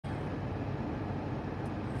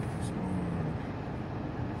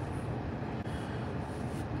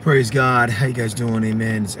Praise God. How you guys doing?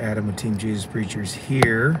 Amen. It's Adam with Team Jesus Preachers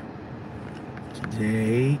here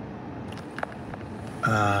today.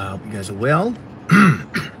 Hope you guys are well.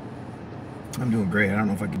 I'm doing great. I don't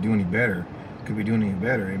know if I could do any better. Could be doing any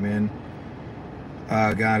better. Amen.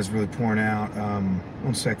 God is really pouring out.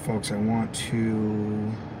 One sec, folks. I want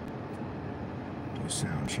to do a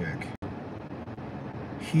sound check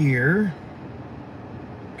here.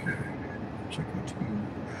 Okay. Check my tube.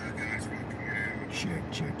 Check.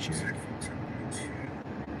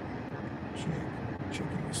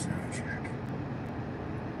 Checking this out.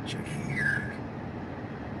 Check here.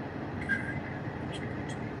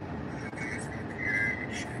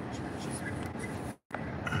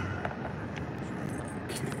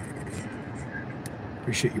 Okay.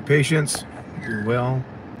 Appreciate your patience. You're well.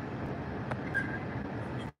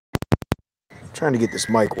 Trying to get this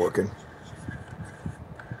mic working.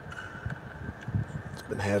 It's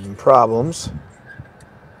been having problems.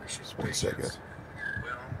 Just 1 second.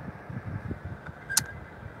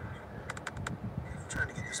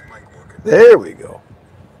 There we go.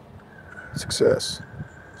 Success.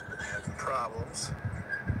 Been having problems.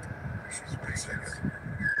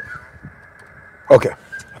 Okay,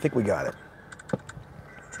 I think we got it.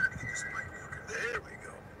 There we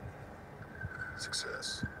go.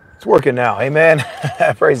 Success. It's working now. Amen.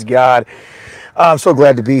 Praise God. I'm so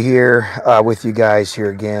glad to be here with you guys here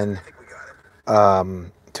again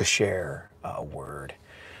to share a word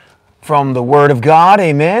from the Word of God.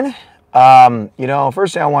 Amen.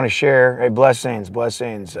 First thing I want to share, hey, blessings.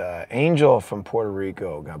 Angel from Puerto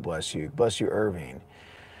Rico, God bless you. Bless you, Irving.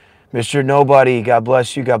 Mr. Nobody, God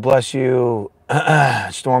bless you.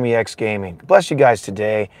 Stormy X Gaming, bless you guys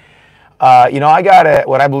today. I got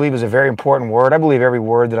what I believe is a very important word. I believe every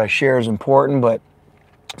word that I share is important, but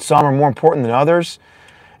some are more important than others.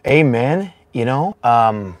 Amen.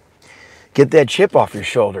 Get that chip off your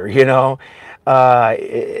shoulder, I'm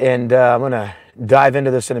going to dive into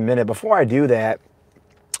this in a minute. Before I do that,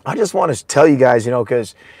 I just want to tell you guys,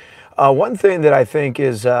 because one thing that I think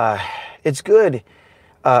is it's good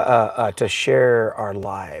to share our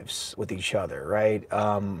lives with each other, right?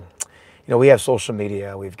 We have social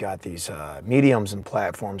media. We've got these mediums and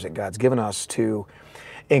platforms that God's given us to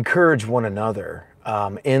encourage one another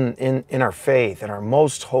in our faith, in our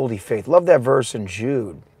most holy faith. Love that verse in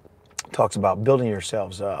Jude. It talks about building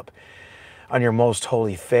yourselves up on your most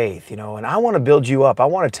holy faith, and I want to build you up. I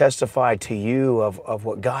want to testify to you of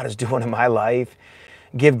what God is doing in my life,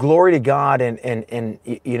 give glory to God and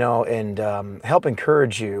help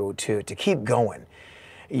encourage you to keep going.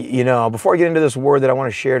 Before I get into this word that I want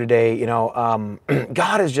to share today,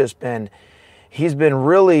 God has just been, He's been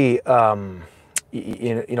really, pouring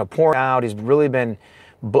out. He's really been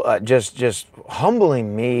just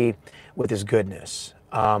humbling me with His goodness.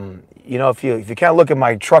 If you kind of look at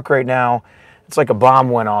my truck right now, it's like a bomb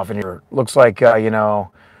went off in here. Looks like a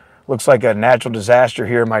natural disaster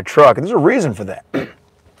here in my truck. And there's a reason for that.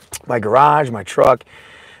 My garage, my truck,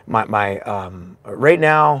 right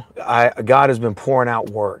now, God has been pouring out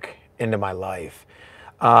work into my life.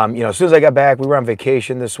 As soon as I got back, we were on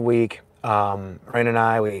vacation this week. Rain and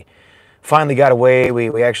I, we finally got away.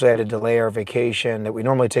 We actually had to delay our vacation. That we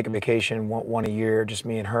normally take a vacation one a year, just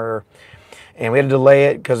me and her. And we had to delay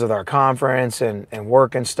it because of our conference and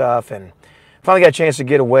work and stuff. And finally got a chance to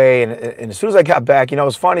get away. And as soon as I got back, it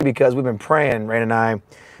was funny because we've been praying, Rain and I,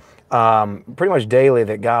 pretty much daily,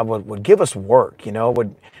 that God would give us work.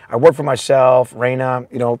 I work for myself.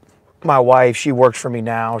 Raina, my wife, she works for me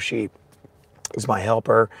now. She is my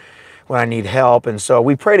helper when I need help. And so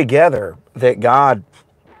we pray together that God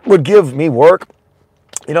would give me work,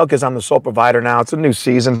 because I'm the sole provider now. It's a new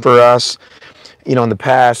season for us. In the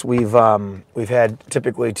past, we've had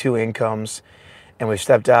typically two incomes, and we've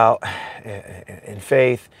stepped out in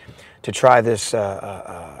faith to try this,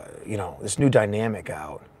 this new dynamic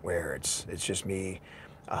out where it's just me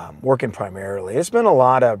working primarily. It's been a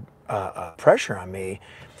lot of pressure on me,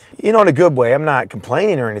 in a good way. I'm not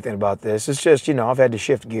complaining or anything about this. It's just, I've had to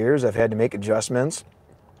shift gears. I've had to make adjustments.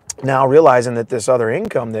 Now realizing that this other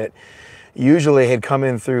income that usually had come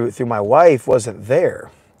in through my wife wasn't there,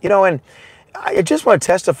 and I just want to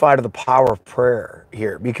testify to the power of prayer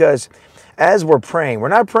here, because as we're praying, we're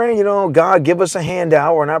not praying, God, give us a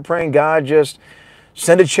handout. We're not praying, God, just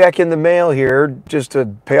send a check in the mail here just to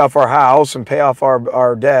pay off our house and pay off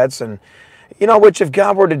our debts. And, which if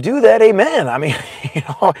God were to do that, amen.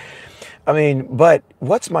 But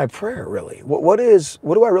what's my prayer really? What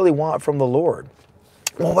do I really want from the Lord?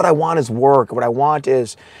 Well, what I want is work. What I want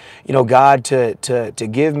is, God to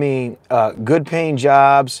give me good paying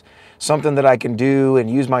jobs, something that I can do and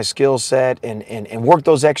use my skill set and work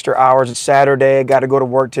those extra hours. It's Saturday. I got to go to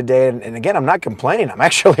work today. And again, I'm not complaining. I'm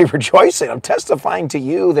actually rejoicing. I'm testifying to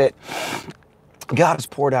you that God has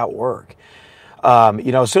poured out work.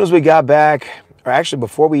 As soon as we got back, or actually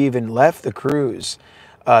before we even left the cruise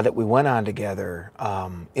that we went on together,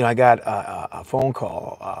 I got a phone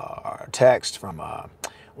call, or a text from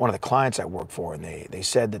one of the clients I work for, and they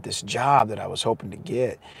said that this job that I was hoping to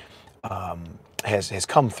get has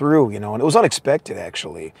come through, and it was unexpected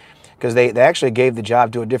actually, because they actually gave the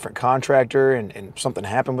job to a different contractor, and something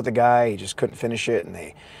happened with the guy. He just couldn't finish it, and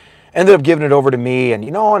they ended up giving it over to me,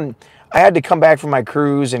 and I had to come back from my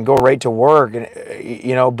cruise and go right to work, and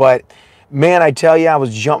but man, I tell you, I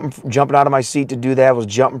was jumping out of my seat to do that. I was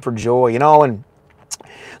jumping for joy, and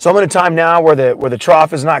so I'm in a time now where the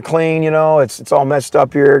trough is not clean, it's all messed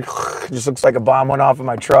up here. It just looks like a bomb went off in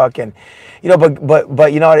my truck, and but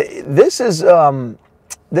this is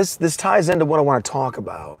this ties into what I want to talk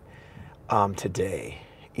about today.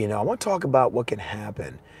 I want to talk about what can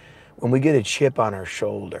happen when we get a chip on our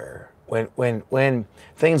shoulder, when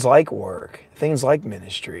things like work, things like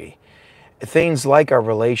ministry, things like our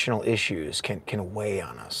relational issues can weigh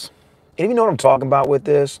on us. And you know what I'm talking about with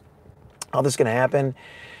this? How this can happen?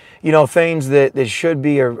 Things that should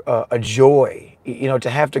be a joy, to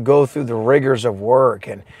have to go through the rigors of work,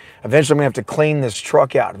 and eventually I'm gonna have to clean this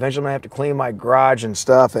truck out. Eventually I'm gonna have to clean my garage and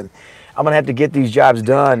stuff, and I'm gonna have to get these jobs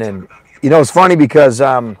done. And it's funny because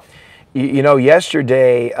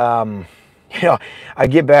yesterday, I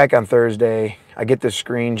get back on Thursday, I get this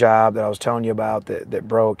screen job that I was telling you about that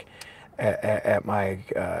broke at my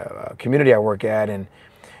community I work at, and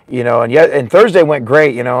and Thursday went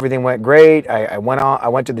great. Everything went great. I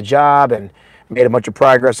went to the job and made a bunch of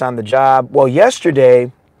progress on the job. Well,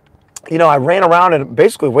 yesterday, I ran around and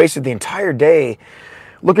basically wasted the entire day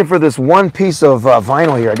looking for this one piece of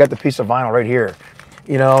vinyl here. I got the piece of vinyl right here,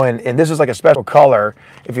 and this is like a special color.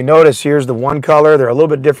 If you notice, here's the one color. They're a little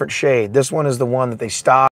bit different shade. This one is the one that they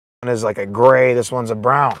stock. One is like a gray. This one's a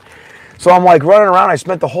brown. So I'm like running around. I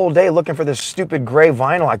spent the whole day looking for this stupid gray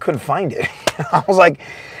vinyl. I couldn't find it. I was like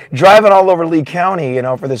driving all over Lee County,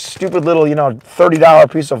 for this stupid little,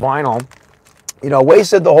 $30 piece of vinyl.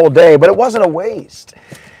 Wasted the whole day, but it wasn't a waste.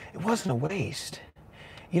 It wasn't a waste.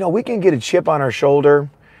 We can get a chip on our shoulder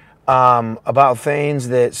about things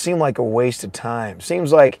that seem like a waste of time.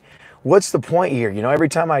 Seems like, what's the point here? Every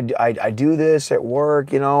time I do this at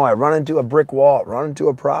work, I run into a brick wall, run into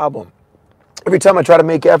a problem. Every time I try to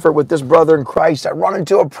make effort with this brother in Christ, I run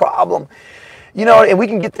into a problem. And we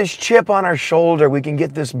can get this chip on our shoulder. We can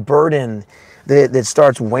get this burden that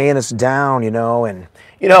starts weighing us down, And,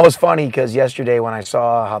 it was funny because yesterday when I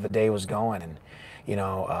saw how the day was going, and,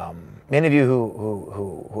 many of you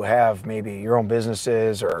who have maybe your own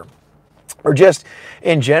businesses or just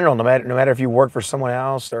in general, no matter if you work for someone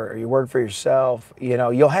else or you work for yourself,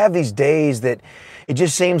 you'll have these days that it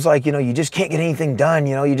just seems like, you just can't get anything done.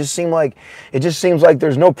 It just seems like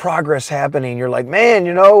there's no progress happening. You're like,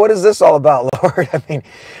 man, what is this all about, Lord? I mean,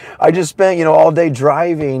 I just spent, all day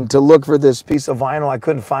driving to look for this piece of vinyl. I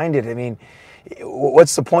couldn't find it. I mean,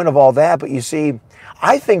 what's the point of all that? But you see,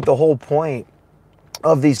 I think the whole point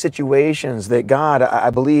of these situations that God, I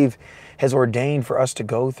believe, has ordained for us to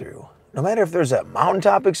go through, no matter if there's a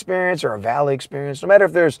mountaintop experience or a valley experience, no matter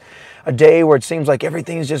if there's a day where it seems like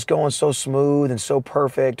everything's just going so smooth and so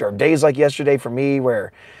perfect, or days like yesterday for me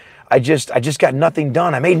where I just got nothing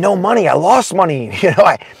done. I made no money. I lost money.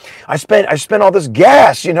 I spent all this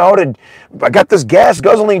gas, I got this gas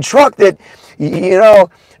guzzling truck that,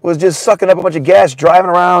 was just sucking up a bunch of gas, driving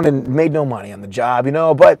around, and made no money on the job,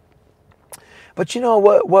 But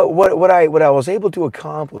what I was able to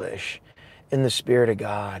accomplish in the Spirit of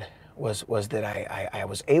God was that I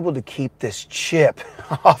was able to keep this chip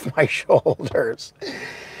off my shoulders.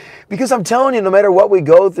 Because I'm telling you, no matter what we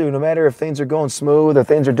go through, no matter if things are going smooth or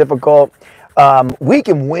things are difficult, we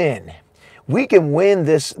can win. We can win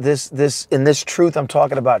this in this truth I'm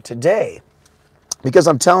talking about today. Because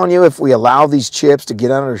I'm telling you, if we allow these chips to get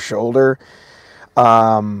on our shoulder,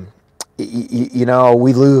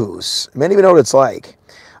 we lose. Many of you know what it's like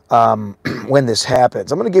when this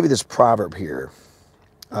happens. I'm going to give you this proverb here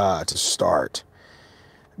to start,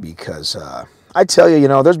 because I tell you,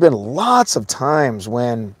 there's been lots of times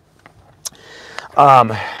when,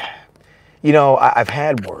 I've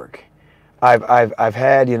had work. I've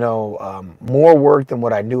had, more work than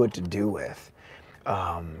what I knew it to do with.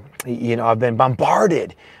 I've been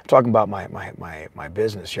bombarded. I'm talking about my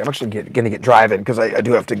business here. I'm actually going to get driving because I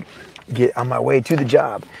do have to get on my way to the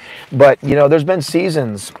job. But there's been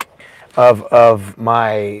seasons of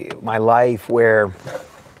my life where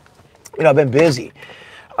I've been busy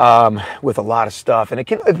with a lot of stuff, and it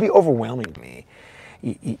can be overwhelming to me.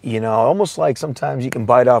 Almost like sometimes you can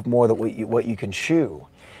bite off more than what you can chew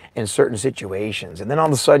in certain situations, and then all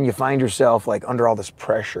of a sudden you find yourself like under all this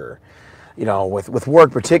pressure. With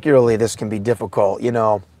work particularly, this can be difficult.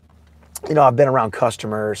 I've been around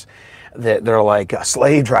customers that they're like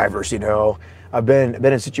slave drivers. I've been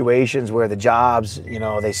in situations where the jobs,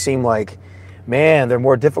 they seem like, man, they're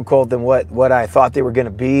more difficult than what I thought they were going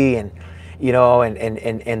to be, and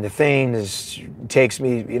the thing takes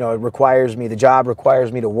me, it requires me, the job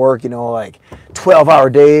requires me to work, like 12-hour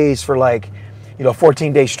days for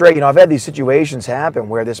 14 days straight. I've had these situations happen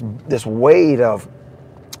where this weight of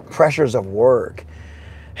pressures of work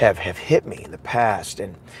have hit me in the past,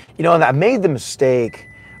 and I made the mistake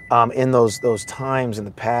in those times in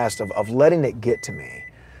the past of letting it get to me,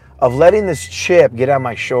 of letting this chip get on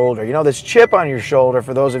my shoulder. This chip on your shoulder,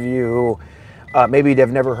 for those of you who maybe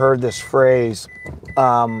have never heard this phrase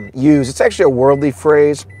used, it's actually a worldly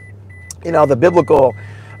phrase. The biblical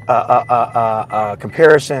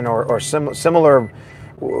comparison or similar,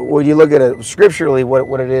 when you look at it scripturally,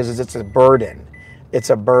 what it is it's a burden. It's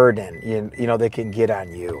a burden, that can get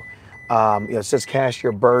on you. It says, cast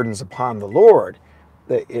your burdens upon the Lord,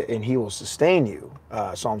 and he will sustain you.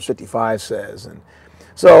 Psalms 55 says. And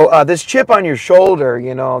so this chip on your shoulder,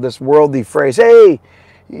 this worldly phrase, hey,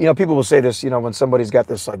 people will say this, when somebody's got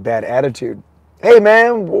this like bad attitude. Hey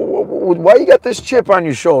man, why you got this chip on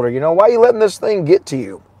your shoulder? Why are you letting this thing get to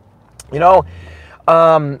you? What's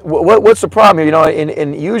the problem here?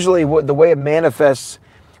 And usually the way it manifests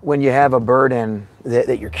when you have a burden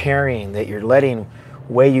that you're carrying, that you're letting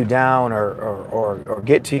weigh you down or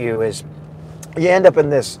get to you, is you end up in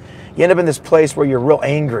this place where you're real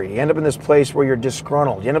angry. You end up in this place where you're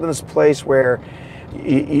disgruntled. You end up in this place where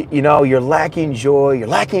you're lacking joy, you're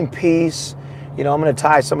lacking peace. I'm going to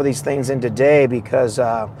tie some of these things in today because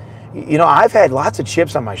I've had lots of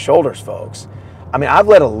chips on my shoulders, folks. I mean, I've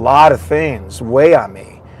let a lot of things weigh on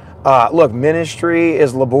me. Look, ministry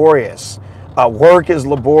is laborious. Work is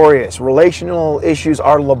laborious. Relational issues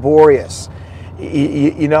are laborious.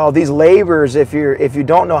 These labors, if you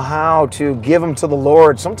don't know how to give them to the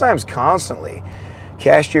Lord, sometimes constantly,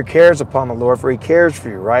 cast your cares upon the Lord, for he cares for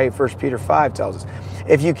you, right? 1 Peter 5 tells us.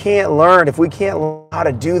 If we can't learn how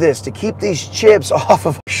to do this, to keep these chips off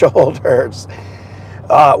of our shoulders,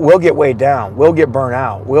 we'll get weighed down. We'll get burnt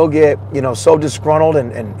out. We'll get, so disgruntled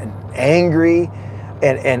and angry.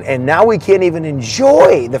 And now we can't even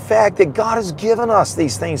enjoy the fact that God has given us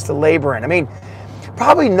these things to labor in. I mean,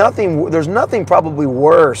 there's nothing probably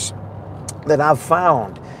worse that I've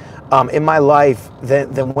found in my life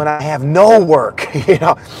than when I have no work.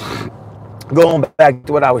 Going back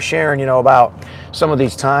to what I was sharing, about some of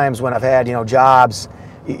these times when I've had, jobs,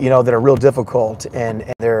 that are real difficult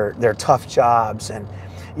and they're tough jobs, and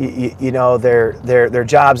they're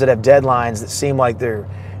jobs that have deadlines that seem like they're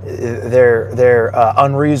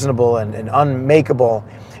unreasonable and unmakeable,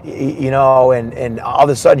 and all of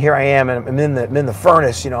a sudden here I am, and I'm in the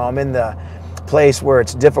furnace, I'm in the place where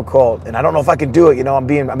it's difficult, and I don't know if I can do it. I'm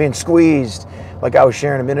being squeezed, like I was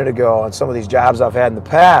sharing a minute ago on some of these jobs I've had in the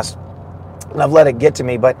past, and I've let it get to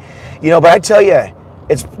me. But I tell you,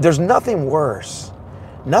 there's nothing worse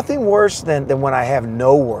than when I have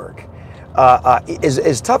no work.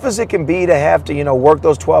 As tough as it can be to have to work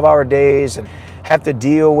those 12-hour days and have to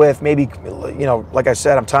deal with maybe, like I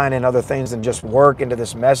said, I'm tying in other things than just work into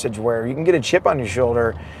this message, where you can get a chip on your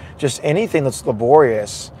shoulder. Just anything that's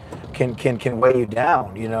laborious can weigh you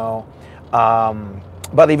down,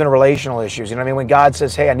 but even relational issues, when God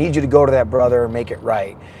says, hey, I need you to go to that brother and make it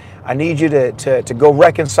right. I need you to go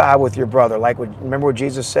reconcile with your brother. Remember what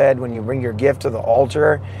Jesus said, when you bring your gift to the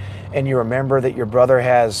altar and you remember that your brother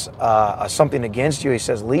has something against you, he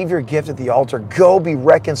says, leave your gift at the altar, go be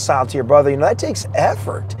reconciled to your brother. That takes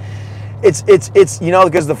effort. It's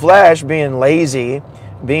because the flesh, being lazy,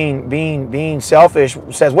 being selfish,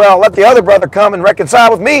 says, well, let the other brother come and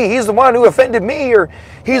reconcile with me. He's the one who offended me, or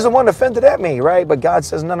he's the one offended at me, right? But God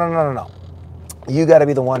says, no. You got to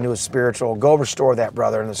be the one who is spiritual. Go restore that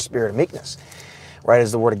brother in the spirit of meekness, right,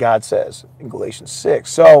 as the Word of God says in Galatians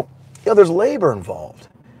 6. So, there's labor involved,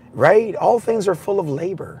 right? All things are full of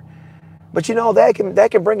labor. But, that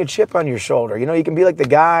can bring a chip on your shoulder. You can be like the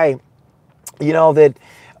guy, that,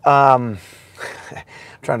 I'm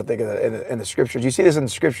trying to think of it in the scriptures. You see this in the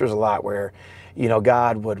scriptures a lot, where,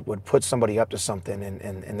 God would put somebody up to something,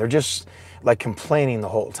 and they're just like complaining the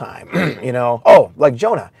whole time. Oh, like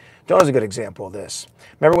Jonah. Jonah's a good example of this.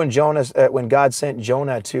 Remember when God sent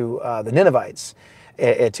Jonah to the Ninevites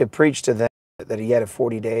to preach to them that he had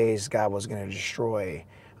 40 days, God was going to destroy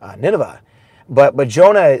Nineveh. But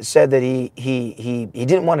Jonah said that he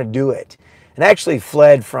didn't want to do it, and actually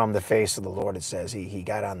fled from the face of the Lord. It says he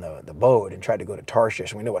got on the boat and tried to go to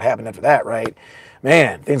Tarshish. And we know what happened after that, right?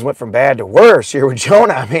 Man, things went from bad to worse here with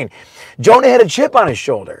Jonah. I mean, Jonah had a chip on his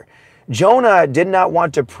shoulder. Jonah did not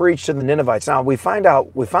want to preach to the Ninevites. Now we found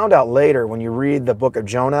out later when you read the book of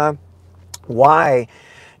Jonah why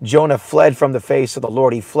Jonah fled from the face of the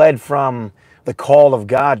Lord. He fled from the call of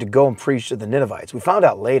God to go and preach to the Ninevites. We found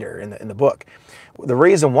out later in the book. The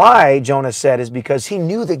reason why Jonah said is because he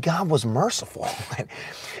knew that God was merciful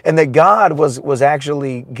and that God was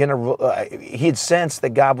actually going to, he had sensed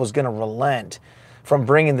that God was going to relent from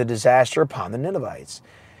bringing the disaster upon the Ninevites.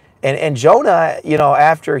 And Jonah,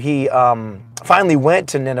 after he finally went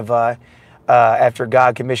to Nineveh, after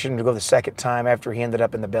God commissioned him to go the second time, after he ended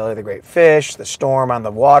up in the belly of the great fish, the storm on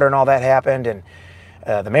the water and all that happened, and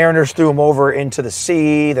the mariners threw him over into the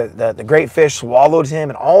sea, the great fish swallowed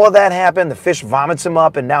him, and all of that happened. The fish vomits him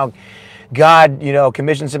up, and now God,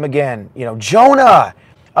 commissions him again. Jonah,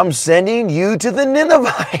 I'm sending you to the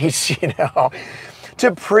Ninevites,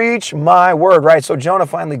 to preach my word, right? So Jonah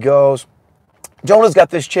finally goes. Jonah's got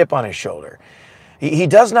this chip on his shoulder. He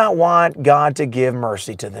does not want God to give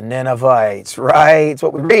mercy to the Ninevites, right? It's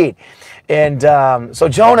what we read. And so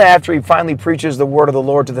Jonah, after he finally preaches the word of the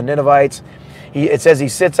Lord to the Ninevites, it says he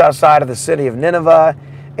sits outside of the city of Nineveh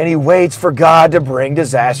and he waits for God to bring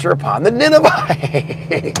disaster upon the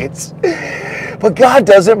Ninevites. But God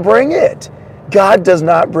doesn't bring it. God does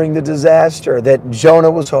not bring the disaster that Jonah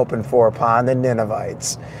was hoping for upon the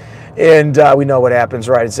Ninevites. And we know what happens,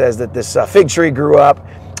 right? It says that this fig tree grew up.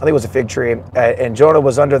 I think it was a fig tree. And Jonah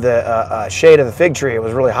was under the shade of the fig tree. It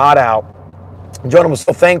was really hot out. And Jonah was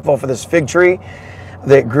so thankful for this fig tree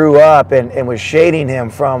that grew up and was shading him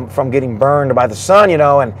from getting burned by the sun,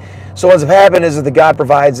 And so what's happened is that the God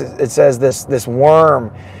provides, it says, this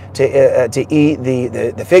worm to eat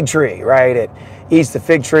the fig tree, right? It eats the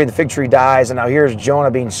fig tree dies, and now here's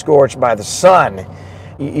Jonah being scorched by the sun.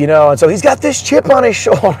 And so he's got this chip on his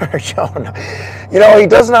shoulder, Jonah. He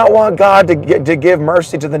does not want God to give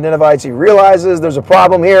mercy to the Ninevites. He realizes there's a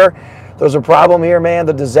problem here. There's a problem here, man.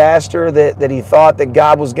 The disaster that he thought that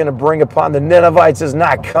God was going to bring upon the Ninevites is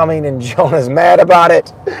not coming, and Jonah's mad about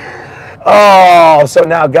it. Oh, so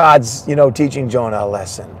now God's, teaching Jonah a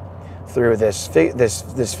lesson through this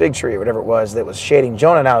fig tree or whatever it was that was shading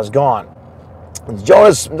Jonah. Now is gone.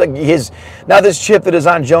 Jonah's now this chip that is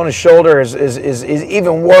on Jonah's shoulder is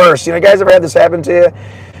even worse. You guys ever had this happen to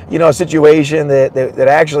you? A situation that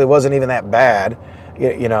actually wasn't even that bad.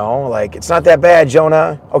 Like, it's not that bad,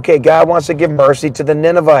 Jonah. Okay, God wants to give mercy to the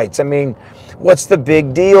Ninevites. I mean, what's the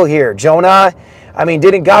big deal here, Jonah? I mean,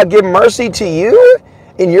 didn't God give mercy to you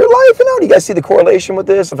in your life? Do you guys see the correlation with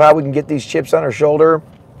this of how we can get these chips on our shoulders?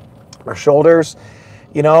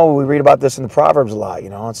 We read about this in the Proverbs a lot.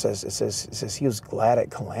 It says he was glad at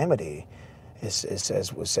calamity. It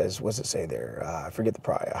says, what does it say there? I forget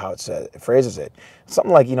how it phrases it.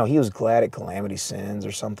 Something like, he was glad at calamity sins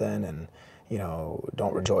or something, and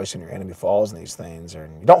don't rejoice when your enemy falls in these things, or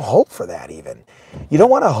you don't hope for that even. You don't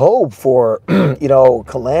want to hope for,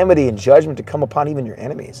 calamity and judgment to come upon even your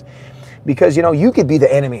enemies, because you could be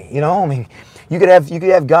the enemy. You could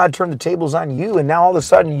have God turn the tables on you, and now all of a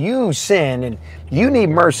sudden you sin and you need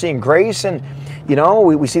mercy and grace. And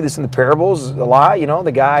we see this in the parables a lot.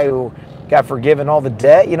 The guy who got forgiven all the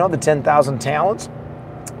debt, the 10,000 talents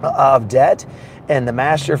of debt, and the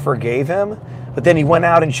master forgave him, but then he went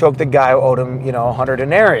out and choked the guy who owed him 100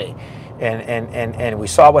 denarii, and we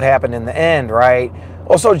saw what happened in the end, right?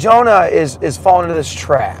 Well, so Jonah is falling into this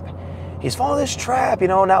trap. He's falling into this trap,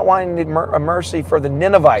 not wanting a mercy for the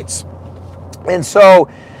Ninevites. And so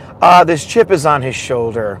this chip is on his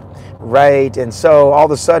shoulder, right? And so all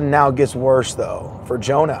of a sudden now it gets worse, though, for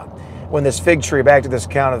Jonah. When this fig tree, back to this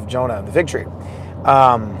account of Jonah, the fig tree.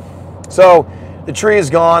 So the tree is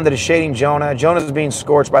gone that is shading Jonah. Jonah is being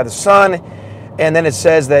scorched by the sun. And then it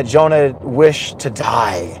says that Jonah wished to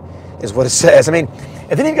die, is what it says. I mean,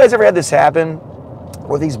 if any of you guys ever had this happen,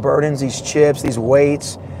 where these burdens, these chips, these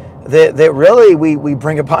weights, that really we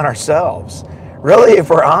bring upon ourselves. Really, if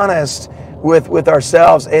we're honest with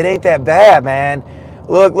ourselves, it ain't that bad, man.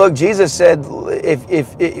 Look, Jesus said,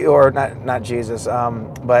 or not Jesus,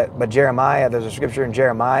 but Jeremiah. There's a scripture in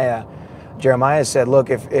Jeremiah. Jeremiah said, look,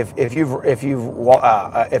 what do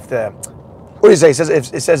you say?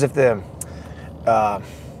 It says if the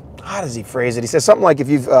how does he phrase it? He says something like, if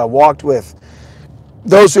you've walked with,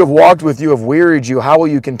 those who have walked with you have wearied you, how will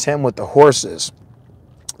you contend with the horses?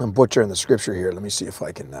 I'm butchering the scripture here. Let me see if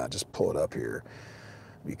I can just pull it up here,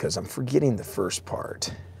 because I'm forgetting the first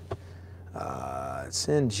part. It's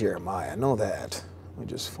in Jeremiah. I know that. Let me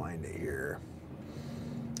just find it here.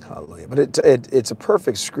 Hallelujah. But it's a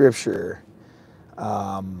perfect scripture.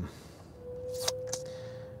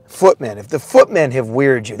 Footmen. If the footmen have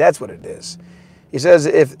wearied you, that's what it is. He says,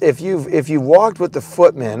 if you've walked with the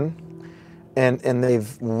footmen and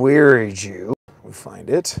they've wearied you, we find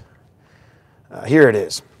it. Here it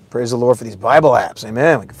is. Praise the Lord for these Bible apps.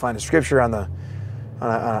 Amen. We can find a scripture on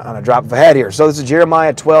a drop of a hat here. So this is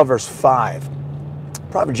Jeremiah 12, verse 5.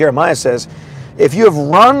 Prophet Jeremiah says, if you have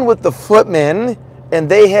run with the footmen and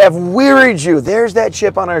they have wearied you, there's that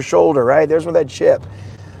chip on our shoulder, right? There's where that chip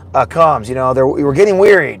comes. You know, we're getting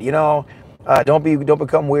wearied. You know, don't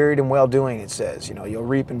become wearied in well-doing, it says. You know, you'll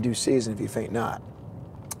reap in due season if you faint not.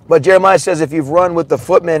 But Jeremiah says, if you've run with the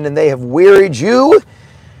footmen and they have wearied you,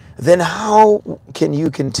 then how can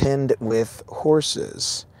you contend with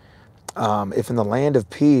horses? If in the land of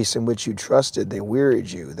peace in which you trusted they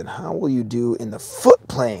wearied you, then how will you do in the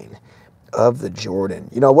footplain of the Jordan?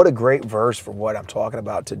 You know, what a great verse for what I'm talking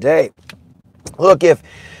about today. Look, if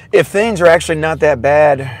things are actually not that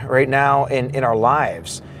bad right now in our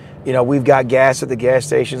lives, you know, we've got gas at the gas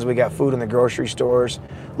stations, we got food in the grocery stores.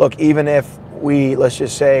 Look, even if we, let's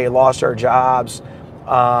just say, lost our jobs,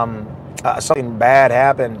 something bad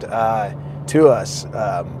happened to us,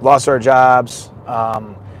 lost our jobs,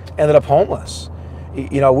 ended up homeless.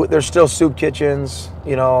 You know, there's still soup kitchens,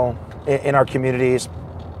 you know, in our communities.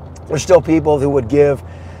 There's still people who would give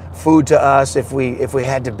food to us if we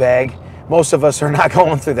had to beg. Most of us are not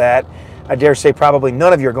going through that. I dare say probably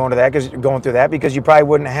none of you are going through that because you probably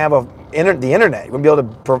wouldn't have the internet. You wouldn't be able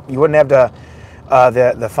to. You wouldn't have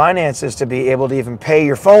the finances to be able to even pay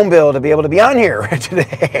your phone bill to be able to be on here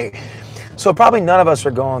today. So probably none of us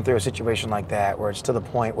are going through a situation like that where it's to the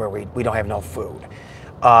point where we don't have no food.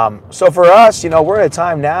 So for us, you know, we're at a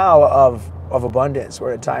time now of abundance.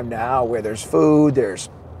 We're at a time now where there's food, there's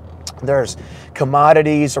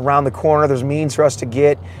commodities around the corner, there's means for us to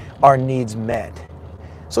get our needs met.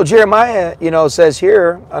 So Jeremiah, you know, says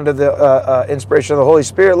here under the inspiration of the Holy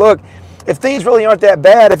Spirit, look, if things really aren't that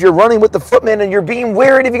bad, if you're running with the footmen and you're being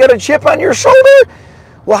wearied, if you got a chip on your shoulder,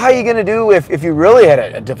 well, how are you going to do if you really had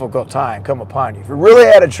a difficult time come upon you? If you really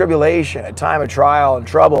had a tribulation, a time of trial and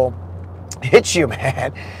trouble hit you,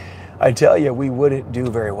 man, I tell you, we wouldn't do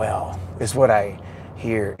very well, is what I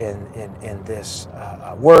hear in this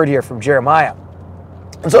word here from Jeremiah.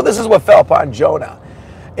 And so this is what fell upon Jonah.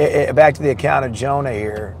 Back to the account of Jonah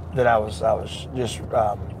here that I was just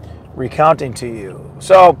recounting to you.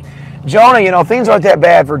 So Jonah, you know, things aren't that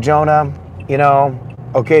bad for Jonah. You know,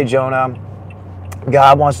 okay, Jonah,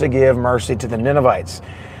 God wants to give mercy to the Ninevites.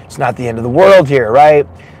 It's not the end of the world here, right?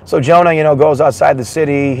 So Jonah, you know, goes outside the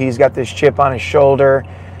city. He's got this chip on his shoulder.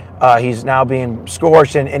 He's now being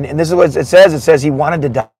scorched. And this is what it says. It says he wanted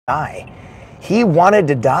to die. He wanted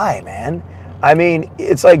to die, man. I mean,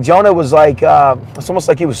 it's like Jonah was like, it's almost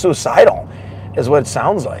like he was suicidal, is what it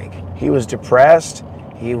sounds like. He was depressed.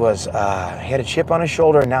 He had a chip on his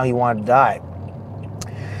shoulder, and now he wanted to die.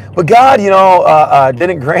 But God, you know,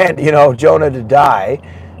 didn't grant, you know, Jonah to die.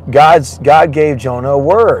 God gave Jonah a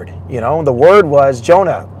word. You know, the word was,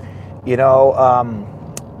 Jonah, you know,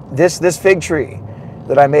 this fig tree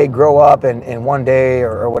that I made grow up in one day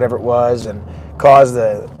or whatever it was, and cause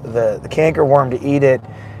the cankerworm to eat it.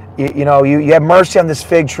 You know, you have mercy on this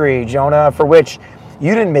fig tree, Jonah, for which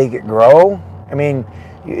you didn't make it grow. I mean,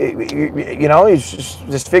 you know,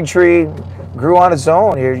 this fig tree grew on its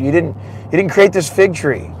own. You didn't create this fig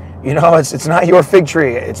tree. You know, it's not your fig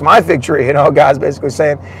tree. It's my fig tree. You know, God's basically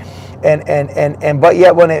saying, but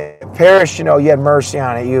yet when it perished, you know, you had mercy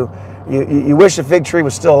on it. You wish the fig tree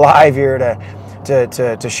was still alive here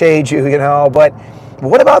to shade you. You know, but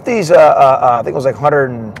what about these? I think it was like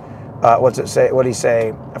 100. What's it say? What did he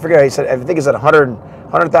say? I forget. He said, I think he said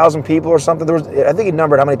 100,000 people or something. I think he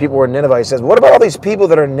numbered how many people were in Nineveh. He says, what about all these people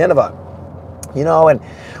that are in Nineveh? You know, and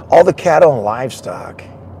all the cattle and livestock.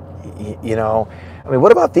 You know, I mean,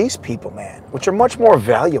 what about these people, man? Which are much more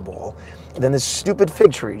valuable than this stupid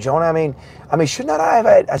fig tree, Jonah. I mean, should not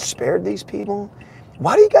I have spared these people?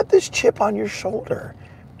 Why do you got this chip on your shoulder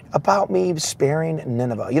about me sparing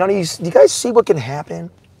Nineveh? You know, do you guys see what can happen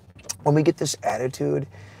when we get this attitude?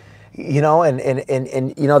 You know,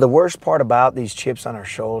 and you know, the worst part about these chips on our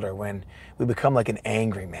shoulder, when we become like an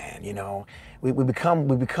angry man, you know, we become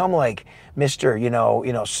like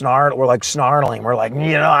Mr. Snarl. We're like snarling. We're like,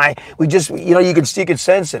 we just, you can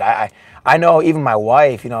sense it. I know even my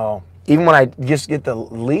wife, even when I just get the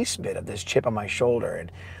least bit of this chip on my shoulder,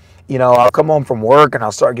 and I'll come home from work and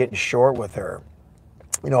I'll start getting short with her,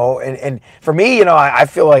 and for me, I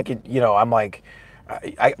feel like I'm like,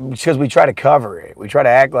 because we try to cover it, we try to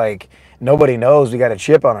act like nobody knows we got a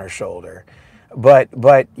chip on our shoulder. But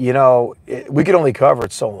we can only cover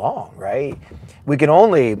it so long, right? We can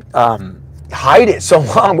only hide it so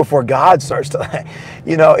long before God starts to,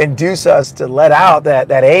 induce us to let out that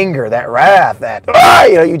anger, that wrath, that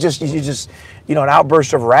you just an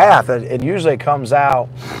outburst of wrath. It usually comes out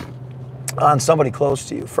on somebody close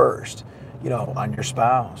to you first, on your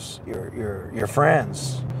spouse, your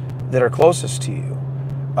friends that are closest to you.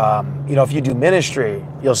 If you do ministry,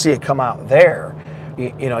 you'll see it come out there.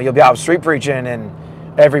 You'll be out street preaching, and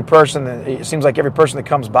it seems like every person that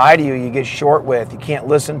comes by to you, you get short with. You can't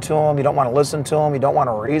listen to them. You don't want to listen to them. You don't want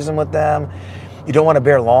to reason with them. You don't want to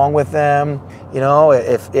bear long with them.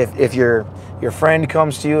 If your friend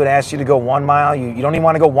comes to you and asks you to go 1 mile, you don't even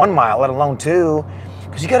want to go 1 mile, let alone 2,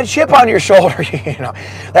 because you got a chip on your shoulder.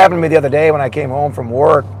 That happened to me the other day when I came home from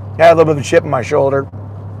work. I had a little bit of a chip on my shoulder,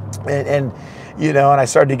 and I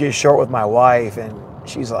started to get short with my wife, and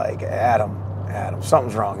she's like, Adam,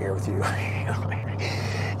 something's wrong here with you.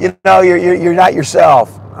 You're not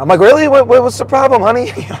yourself. I'm like, really? What's the problem,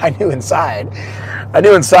 honey? I knew inside.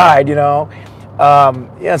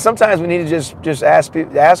 Sometimes we need to just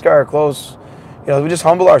ask our close. We just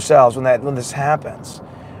humble ourselves when this happens.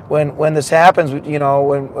 When this happens,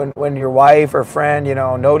 when your wife or friend,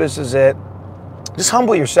 notices it, just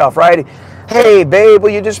humble yourself, right? Hey, babe, will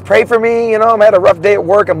you just pray for me? I'm had a rough day at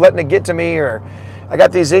work. I'm letting it get to me, or I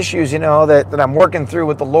got these issues, that I'm working through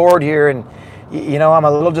with the Lord here, and I'm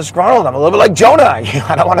a little disgruntled. I'm a little bit like Jonah.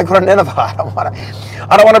 I don't want to go to Nineveh. I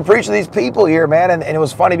don't want to preach to these people here, man. And it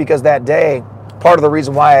was funny because that day, part of the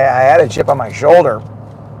reason why I had a chip on my shoulder,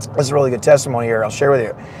 this is a really good testimony here I'll share with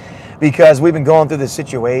you, because we've been going through this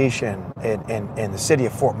situation in the city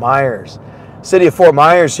of Fort Myers. City of Fort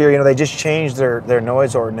Myers here, they just changed their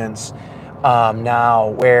noise ordinance now,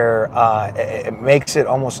 where it makes it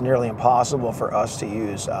almost nearly impossible for us to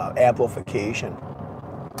use amplification.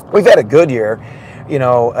 We've had a good year,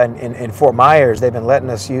 in Fort Myers. They've been letting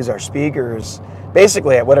us use our speakers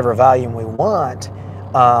basically at whatever volume we want.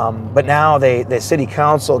 But now the city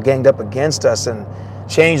council ganged up against us and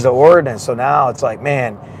changed the ordinance. So now it's like,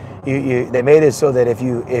 man, they made it so that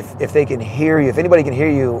if they can hear you, if anybody can hear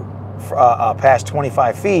you past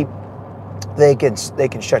 25 feet, they can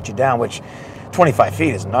shut you down, which 25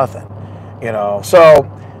 feet is nothing, So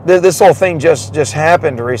this whole thing just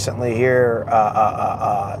happened recently here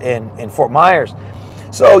in Fort Myers.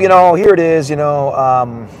 So here it is.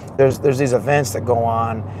 There's these events that go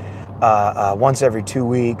on once every 2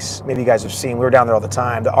 weeks. Maybe you guys have seen. We were down there all the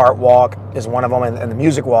time. The Art Walk is one of them, and the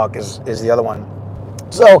Music Walk is the other one.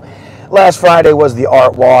 So last Friday was the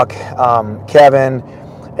Art Walk. Kevin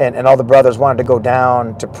and all the brothers wanted to go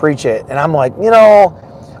down to preach it, and I'm like,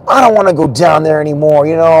 I don't want to go down there anymore.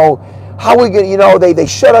 How we get, they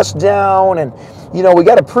shut us down, and we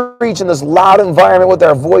got to preach in this loud environment with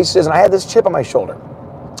our voices, and I had this chip on my shoulder.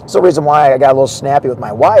 It's the reason why I got a little snappy with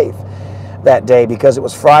my wife that day, because it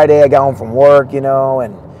was Friday. I got home from work, and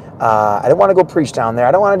I didn't want to go preach down there.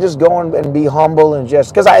 I don't want to just go and be humble and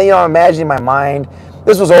just, because I'm imagining in my mind,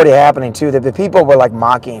 this was already happening too, that the people were like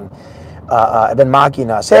mocking. Have been mocking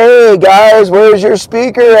us. Hey guys, where's your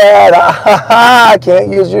speaker at? I can't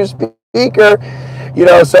use your speaker.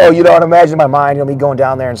 So I'd imagine in my mind, me going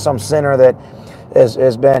down there, and some sinner that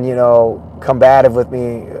has been, combative with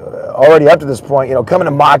me already up to this point, coming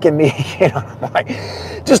and mocking me. I'm like,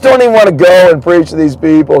 just don't even want to go and preach to these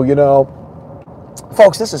people.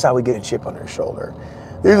 Folks, this is how we get a chip on our shoulder.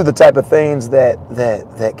 These are the type of things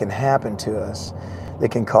that can happen to us,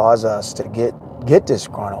 that can cause us to get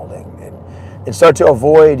disgruntled and start to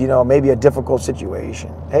avoid, maybe a difficult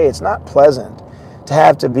situation. Hey, it's not pleasant to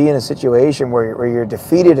have to be in a situation where you're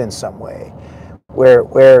defeated in some way,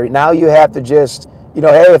 where now you have to just,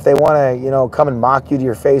 hey, if they want to, come and mock you to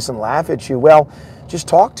your face and laugh at you, well, just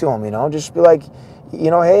talk to them, just be like,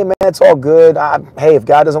 hey, man, it's all good. Hey, if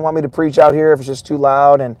God doesn't want me to preach out here, if it's just too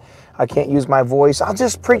loud and I can't use my voice, I'll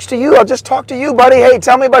just preach to you. I'll just talk to you, buddy. Hey,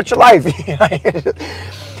 tell me about your life.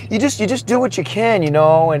 You just do what you can,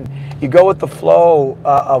 and you go with the flow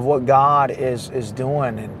of what God is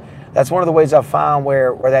doing. And that's one of the ways I've found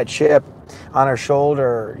where that chip on our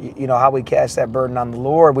shoulder, how we cast that burden on the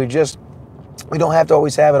Lord. We don't have to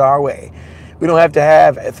always have it our way. We don't have to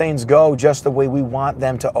have things go just the way we want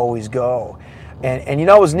them to always go. And you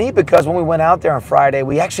know, it was neat because when we went out there on Friday,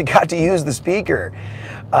 we actually got to use the speaker.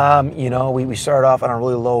 You know, we started off on a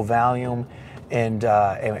really low volume, and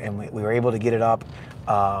we were able to get it up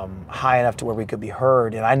high enough to where we could be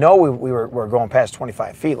heard. And I know we were going past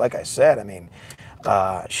 25 feet, like I said. I mean,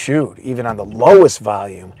 shoot, even on the lowest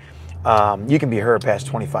volume, you can be heard past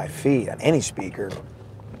 25 feet on any speaker.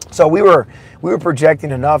 So we were projecting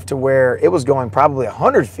enough to where it was going probably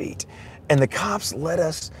 100 feet, and the cops let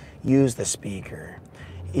us use the speaker.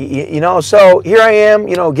 You know, so here I am,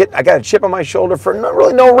 you know, I got a chip on my shoulder for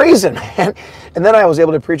really no reason, man. And then I was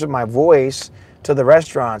able to preach with my voice to the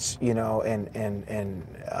restaurants, you know, and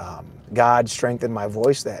God strengthened my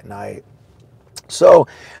voice that night. So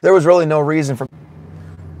there was really no reason for,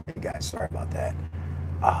 hey guys, sorry about that.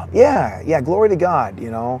 Yeah, glory to God,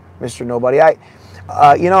 you know, Mr. Nobody.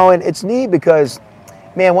 You know, and it's neat because,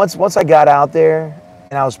 man, once I got out there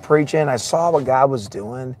and I was preaching, I saw what God was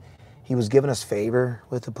doing. He was giving us favor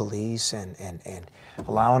with the police and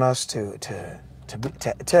allowing us to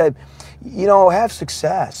you know, have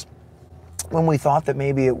success when we thought that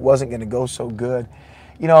maybe it wasn't going to go so good.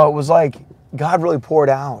 You know, it was like God really poured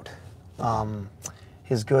out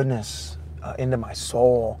His goodness into my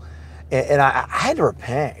soul, and I had to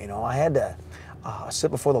repent. You know, I had to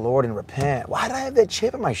sit before the Lord and repent. Why did I have that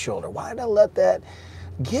chip on my shoulder? Why did I let that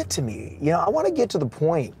get to me? You know, I want to get to the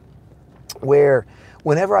point where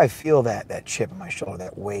whenever I feel that chip on my shoulder,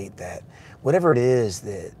 that weight, that whatever it is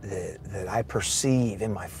that I perceive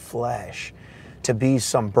in my flesh to be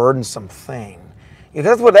some burdensome thing, you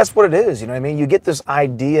know, that's what it is. You know what I mean? You get this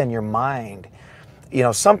idea in your mind, you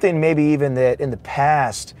know, something maybe even that in the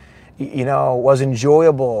past, you know, was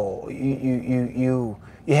enjoyable. You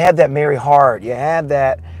had that merry heart. You had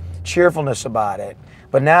that cheerfulness about it.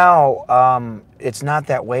 But now it's not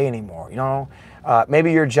that way anymore, you know?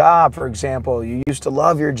 Maybe your job, for example, you used to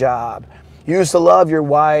love your job. You used to love your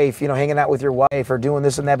wife, you know, hanging out with your wife or doing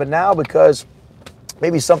this and that. But now because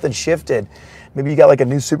maybe something shifted, maybe you got like a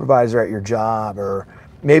new supervisor at your job, or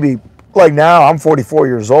maybe like now I'm 44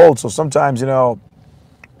 years old. So sometimes, you know,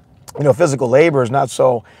 physical labor is not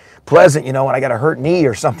so pleasant, you know, when I got a hurt knee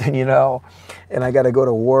or something, you know, and I got to go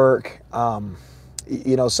to work.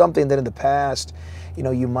 You know, something that in the past, you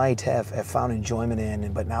know, you might have found enjoyment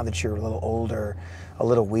in, but now that you're a little older, a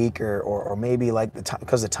little weaker, or maybe like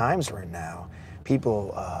because the times we're in now,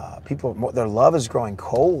 people, their love is growing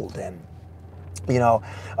cold, and you know,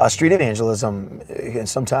 street evangelism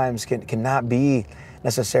sometimes cannot be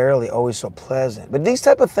necessarily always so pleasant. But these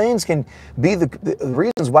type of things can be the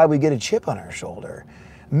reasons why we get a chip on our shoulder.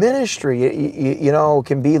 Ministry, you know,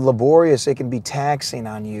 can be laborious. It can be taxing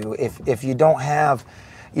on you if you don't have,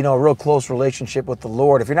 you know, a real close relationship with the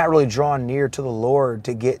Lord. If you're not really drawn near to the Lord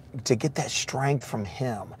to get that strength from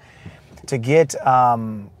Him, to get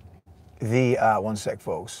one sec,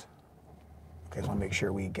 folks. Okay, I want to make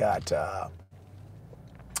sure we got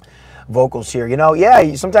vocals here. You know,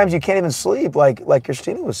 yeah, sometimes you can't even sleep, like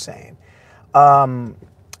Christina was saying.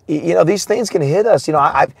 You know, these things can hit us. You know,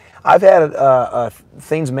 I've had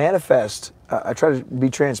things manifest. I try to be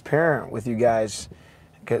transparent with you guys,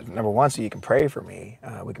 because number one, so you can pray for me.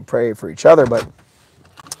 We can pray for each other, but I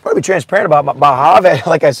want to be transparent about how I've had,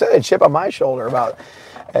 like I said, a chip on my shoulder about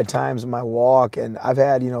at times in my walk, and I've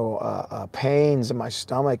had, you know, pains in my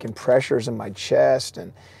stomach and pressures in my chest,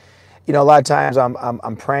 and you know, a lot of times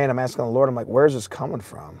I'm praying, I'm asking the Lord, I'm like, where's this coming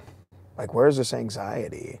from? Like, where's this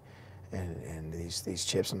anxiety and these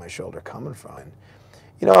chips on my shoulder coming from? And,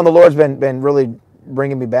 you know, and the Lord's been really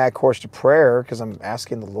bringing me back, of course, to prayer, because I'm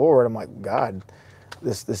asking the Lord. I'm like, God,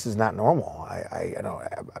 this is not normal. I know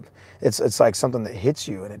it's like something that hits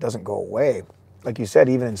you and it doesn't go away. Like you said,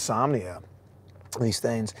 even insomnia, these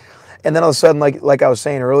things, and then all of a sudden, like I was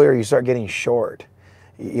saying earlier, you start getting short.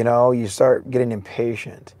 You know, you start getting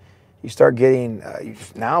impatient. You start getting,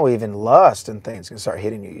 now even lust and things can start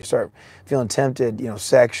hitting you. You start feeling tempted, you know,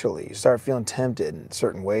 sexually. You start feeling tempted in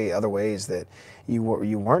certain other ways that you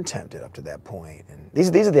weren't tempted up to that point. And these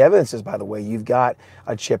are the evidences, by the way. You've got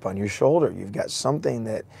a chip on your shoulder. You've got something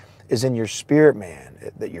that is in your spirit,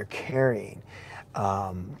 man, that you're carrying.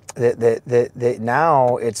 That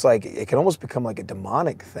now it's like, it can almost become like a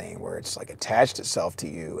demonic thing where it's like attached itself to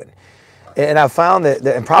you. And I've found that,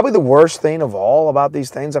 and probably the worst thing of all about these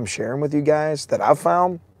things I'm sharing with you guys that I've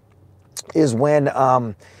found is when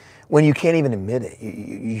you can't even admit it.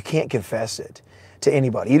 You can't confess it to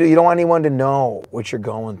anybody. You don't want anyone to know what you're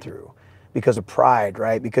going through because of pride,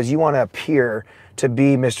 right? Because you want to appear to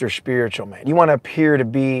be Mr. Spiritual Man. You want to appear to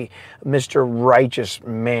be Mr. Righteous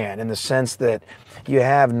Man in the sense that you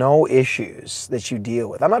have no issues that you deal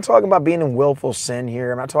with. I'm not talking about being in willful sin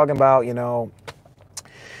here. I'm not talking about, you know,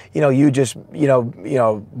 you just,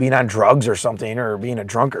 being on drugs or something, or being a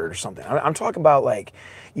drunkard or something. I'm talking about like,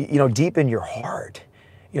 deep in your heart,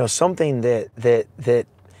 something that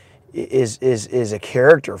is a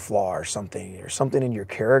character flaw or something in your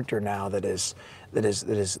character now that is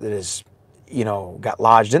got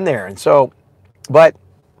lodged in there. And so,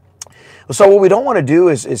 so what we don't want to do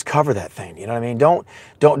is cover that thing. You know what I mean? Don't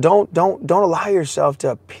allow yourself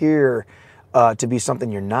to appear to be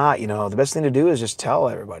something you're not. The best thing to do is just tell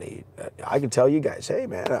everybody. I can tell you guys, hey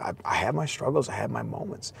man, I have my struggles, I have my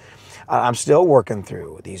moments. I'm still working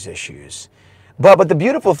through these issues. But the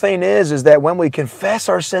beautiful thing is that when we confess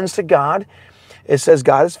our sins to God, it says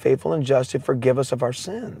God is faithful and just to forgive us of our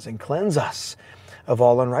sins and cleanse us of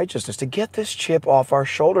all unrighteousness, to get this chip off our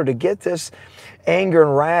shoulder, to get this anger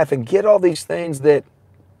and wrath, and get all these things that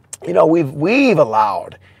we've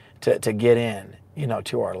allowed to get in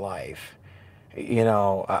to our life.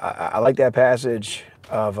 I like that passage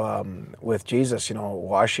of with Jesus,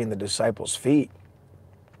 washing the disciples' feet.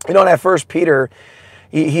 In that First Peter,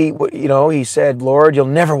 he said, Lord, you'll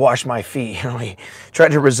never wash my feet. He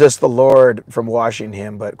tried to resist the Lord from washing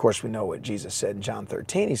him, but of course we know what Jesus said in John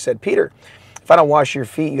 13. He said, Peter, if I don't wash your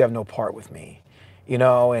feet, you have no part with me.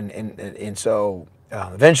 And so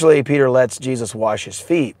eventually Peter lets Jesus wash his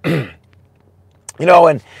feet. And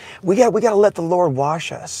we got to let the Lord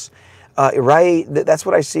wash us. Right? That's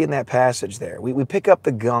what I see in that passage there. We pick up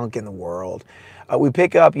the gunk in the world. We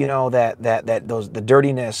pick up, the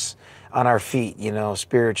dirtiness on our feet,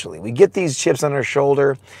 spiritually. We get these chips on our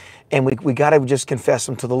shoulder, and we got to just confess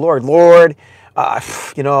them to the Lord. Lord, I'm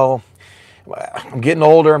getting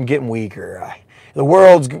older, I'm getting weaker. The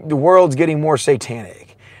world's getting more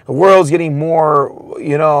satanic. The world's getting more,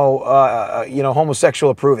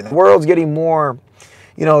 homosexual approving. The world's getting more,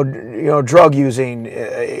 drug using,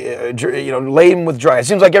 laden with drugs. It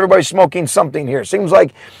seems like everybody's smoking something here. It seems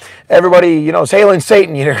like everybody, is hailing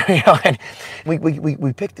Satan here. And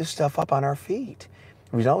we pick this stuff up on our feet.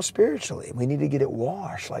 Spiritually, we need to get it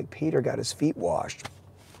washed, like Peter got his feet washed.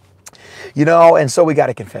 And so we got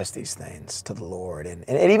to confess these things to the Lord and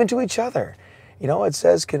even to each other. It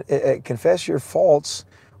says, confess your faults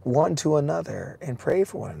one to another and pray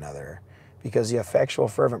for one another, because the effectual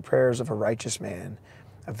fervent prayers of a righteous man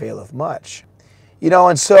availeth much.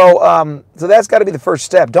 And so that's got to be the first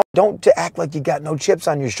step. Don't act like you got no chips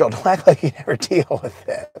on your shoulder. Don't act like you never deal with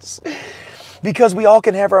this, because we all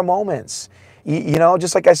can have our moments.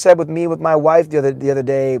 Just like I said with my wife the other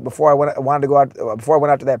day before I went out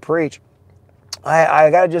to that preach. I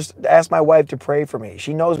got to just ask my wife to pray for me.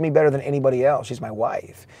 She knows me better than anybody else. She's my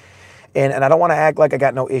wife. And I don't want to act like I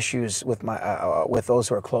got no issues with with those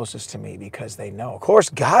who are closest to me, because they know. Of course,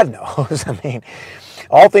 God knows. I mean,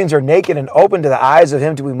 all things are naked and open to the eyes of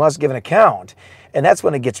him to we must give an account. And that's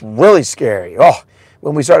when it gets really scary.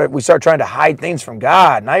 When we start trying to hide things from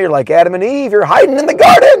God. Now you're like Adam and Eve. You're hiding in the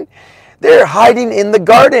garden. They're hiding in the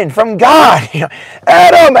garden from God.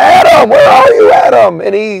 Adam, where are you, Adam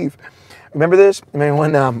and Eve? Remember this? I mean,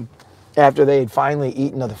 when after they had finally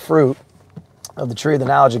eaten of the fruit of the tree of the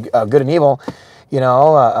knowledge of good and evil,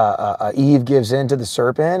 Eve gives in to the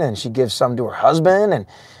serpent, and she gives some to her husband, and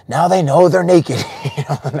now they know they're naked.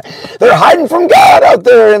 They're hiding from God out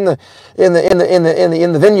there in the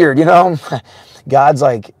vineyard. God's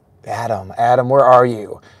like, Adam, where are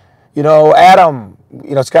you? Adam.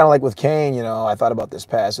 It's kind of like with Cain. I thought about this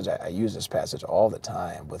passage. I use this passage all the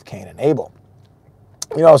time with Cain and Abel.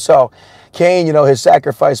 So Cain, his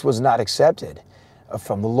sacrifice was not accepted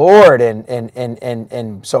from the Lord,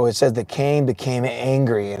 and so it says that Cain became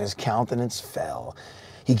angry and his countenance fell.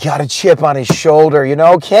 He got a chip on his shoulder.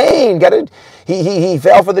 Cain he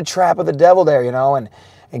fell for the trap of the devil there.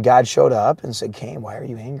 And God showed up and said, Cain, why are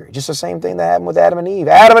you angry? Just the same thing that happened with Adam and Eve.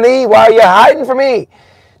 Adam and Eve, why are you hiding from me?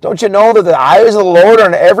 Don't you know that the eyes of the Lord are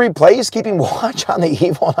in every place, keeping watch on the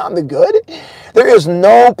evil and on the good? There is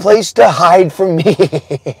no place to hide from me,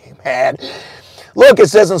 man. Look, it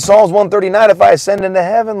says in Psalms 139, if I ascend into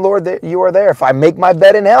heaven, Lord, you are there. If I make my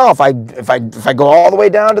bed in hell, if I go all the way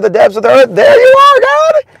down to the depths of the earth, there you are,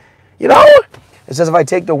 God. It says, if I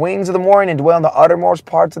take the wings of the morning and dwell in the uttermost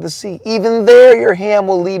parts of the sea, even there your hand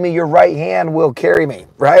will lead me, your right hand will carry me,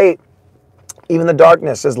 right? Even the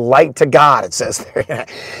darkness is light to God, it says there.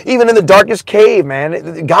 Even in the darkest cave,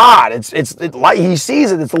 man, God, it's light. He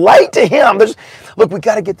sees it. It's light to him. Look, we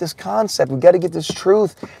got to get this concept. We got to get this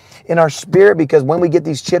truth in our spirit, because when we get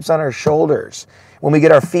these chips on our shoulders, when we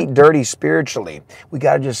get our feet dirty spiritually, we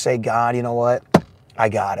got to just say, God, you know what? I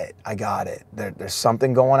got it. There's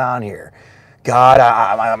something going on here. God,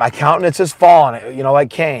 my countenance has fallen, like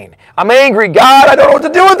Cain. I'm angry. God, I don't know what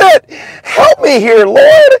to do with it. Help me here,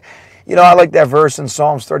 Lord. You know, I like that verse in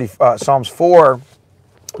Psalms 4.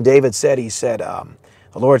 David said,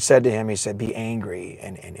 the Lord said to him, he said, be angry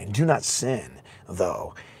and do not sin,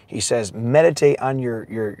 though. He says, meditate on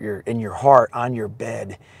in your heart, on your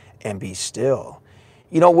bed, and be still.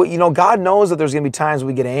 God knows that there's going to be times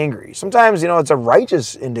we get angry. Sometimes, it's a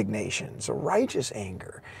righteous indignation. It's a righteous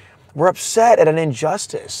anger. We're upset at an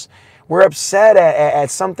injustice. We're upset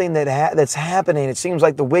at something that's happening. It seems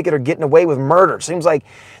like the wicked are getting away with murder. It seems like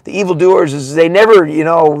the evildoers, they never,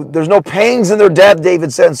 there's no pangs in their death,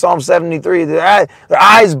 David said in Psalm 73. Their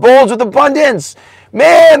eyes bulge with abundance.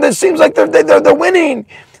 Man, it seems like they're winning.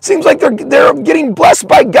 It seems like they're getting blessed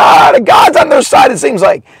by God. God's on their side, it seems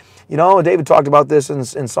like. David talked about this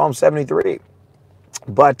in Psalm 73.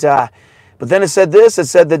 But then it said this. It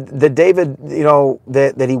said that David,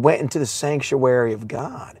 that he went into the sanctuary of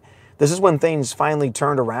God. This is when things finally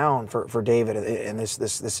turned around for David in this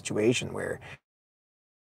situation where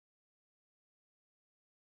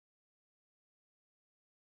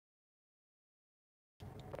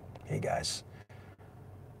hey guys,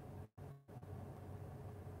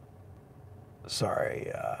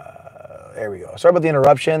 sorry, there we go. Sorry about the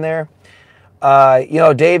interruption there.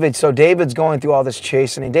 David's going through all this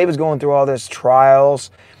chastening. David's going through all this trials.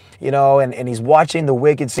 And he's watching the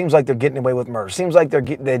wicked. Seems like they're getting away with murder. Seems like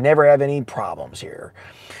they never have any problems here.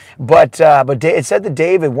 But it said that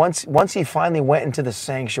David, once he finally went into the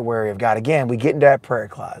sanctuary of God, again, we get into that prayer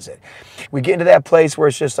closet. We get into that place where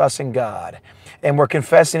it's just us and God. And we're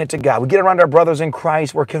confessing it to God. We get around our brothers in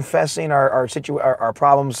Christ. We're confessing our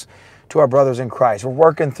problems to our brothers in Christ. We're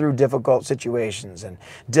working through difficult situations and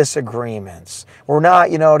disagreements. We're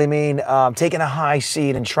not, taking a high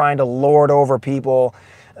seat and trying to lord over people,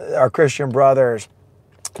 our Christian brothers,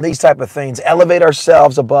 these type of things, elevate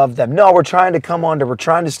ourselves above them. No, we're trying to we're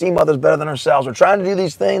trying to esteem others better than ourselves. We're trying to do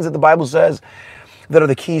these things that the Bible says that are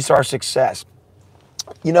the keys to our success.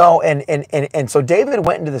 And so David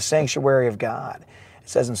went into the sanctuary of God. It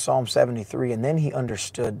says in Psalm 73, and then he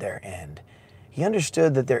understood their end. He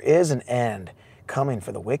understood that there is an end coming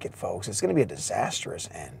for the wicked, folks. It's going to be a disastrous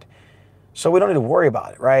end. So we don't need to worry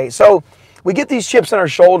about it, right? So we get these chips on our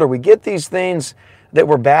shoulder. We get these things that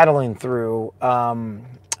we're battling through in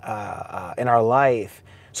our life.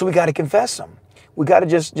 So we got to confess them. We got to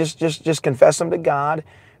just confess them to God,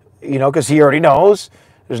 because He already knows.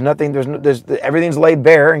 Everything's laid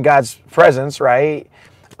bare in God's presence, right?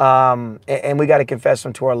 And we got to confess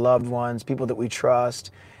them to our loved ones, people that we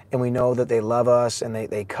trust, and we know that they love us and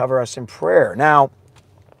they cover us in prayer. Now,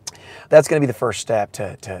 that's going to be the first step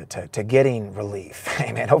to getting relief.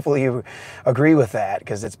 Amen. Hopefully you agree with that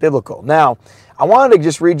because it's biblical. Now, I wanted to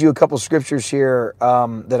just read you a couple scriptures here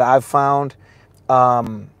that I've found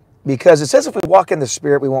because it says if we walk in the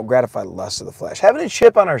Spirit, we won't gratify the lust of the flesh. Having a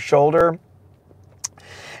chip on our shoulder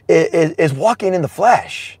is walking in the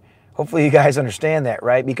flesh. Hopefully you guys understand that,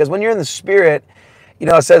 right? Because when you're in the Spirit,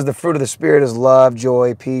 it says the fruit of the Spirit is love,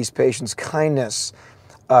 joy, peace, patience, kindness,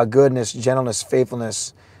 goodness, gentleness,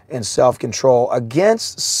 faithfulness, and self-control.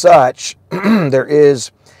 Against such there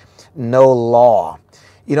is no law.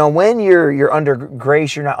 When you're under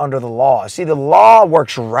grace, you're not under the law. See, the law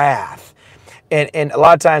works wrath. And a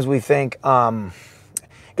lot of times we think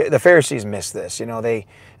the Pharisees missed this.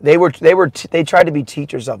 They tried to be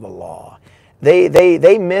teachers of the law.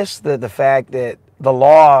 They missed the fact that the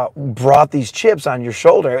law brought these chips on your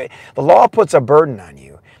shoulder. The law puts a burden on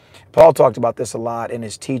you. Paul talked about this a lot in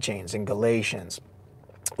his teachings in Galatians.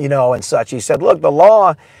 And such. He said, look, the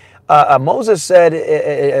law, Moses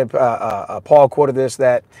said, Paul quoted this,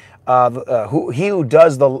 that he who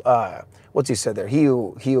does the, what's he said there? He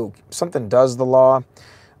who something does the law.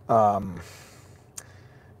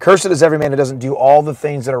 Cursed is every man who doesn't do all the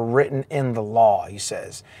things that are written in the law, he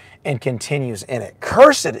says, and continues in it.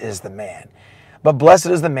 Cursed is the man, but blessed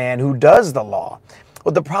is the man who does the law.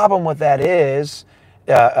 Well, the problem with that is,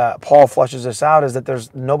 Paul flushes this out, is that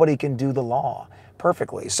nobody can do the law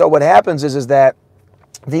perfectly. So what happens is that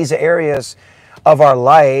these areas of our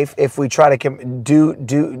life, if we try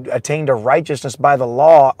to attain to righteousness by the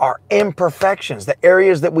law, are imperfections. The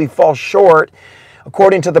areas that we fall short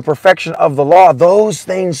according to the perfection of the law, those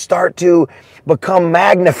things start to become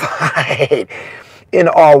magnified in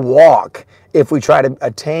our walk if we try to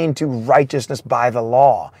attain to righteousness by the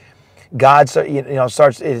law. God,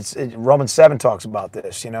 Romans 7 talks about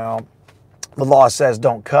this, The law says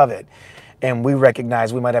don't covet. And we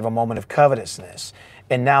recognize we might have a moment of covetousness.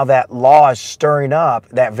 And now that law is stirring up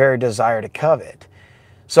that very desire to covet.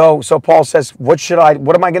 So Paul says, what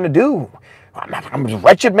am I going to do? I'm a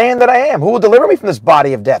wretched man that I am. Who will deliver me from this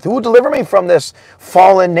body of death? Who will deliver me from this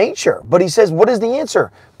fallen nature? But he says, what is the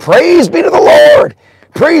answer? Praise be to the Lord.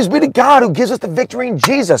 Praise be to God who gives us the victory in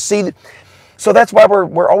Jesus. See, so that's why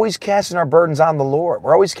we're always casting our burdens on the Lord.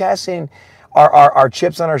 We're always casting our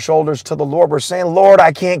chips on our shoulders to the Lord. We're saying, Lord,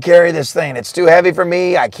 I can't carry this thing. It's too heavy for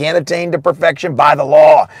me. I can't attain to perfection by the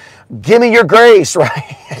law. Give me your grace,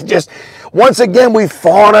 right? Just once again, we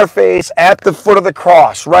fall on our face at the foot of the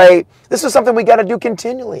cross, right? This is something we got to do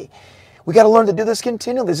continually. We got to learn to do this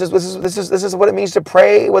continually. This is what it means to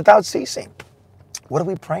pray without ceasing. What are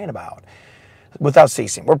we praying about? Without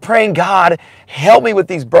ceasing. We're praying, God, help me with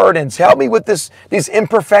these burdens. Help me with these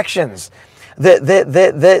imperfections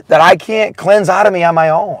that I can't cleanse out of me on my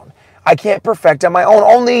own. I can't perfect on my own.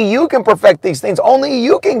 Only you can perfect these things. Only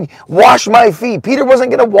you can wash my feet. Peter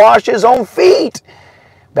wasn't going to wash his own feet.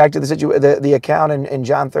 Back to the account in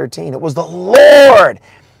John 13. It was the Lord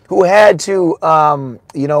who had to,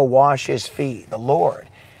 wash his feet. The Lord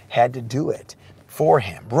had to do it for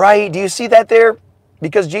him. Right? Do you see that there?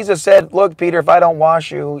 Because Jesus said, look, Peter, if I don't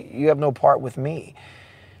wash you, you have no part with me.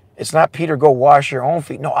 It's not, Peter, go wash your own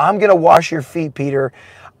feet. No, I'm going to wash your feet, Peter.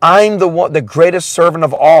 I'm the one, the greatest servant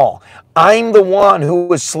of all. I'm the one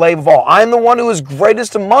who is slave of all. I'm the one who is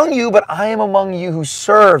greatest among you, but I am among you who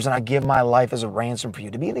serves, and I give my life as a ransom for you,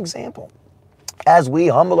 to be an example. As we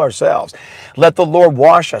humble ourselves, let the Lord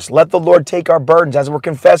wash us. Let the Lord take our burdens. As we're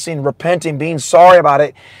confessing, repenting, being sorry about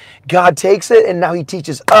it, God takes it, and now he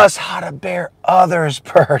teaches us how to bear others'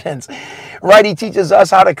 burdens, right? He teaches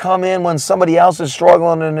us how to come in when somebody else is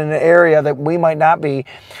struggling in an area that we might not be.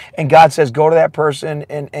 And God says, go to that person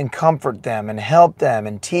and comfort them and help them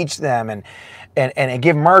and teach them and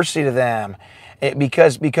give mercy to them.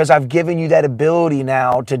 Because I've given you that ability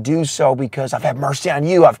now to do so, because I've had mercy on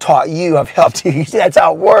you, I've taught you, I've helped you. That's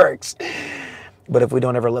how it works. But if we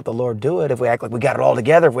don't ever let the Lord do it, if we act like we got it all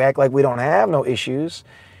together, if we act like we don't have no issues,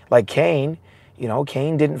 like Cain,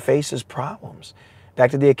 Cain didn't face his problems.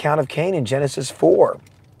 Back to the account of Cain in Genesis 4,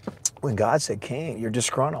 when God said, Cain, you're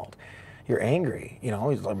disgruntled, you're angry.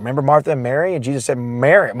 Remember Martha and Mary? And Jesus said,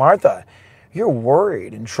 Martha, you're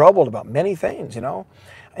worried and troubled about many things,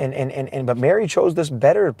 but Mary chose this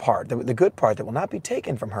better part, the good part that will not be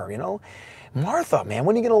taken from her, Martha, man,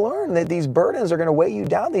 when are you going to learn that these burdens are going to weigh you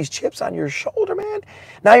down, these chips on your shoulder, man?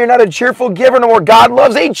 Now you're not a cheerful giver no more. God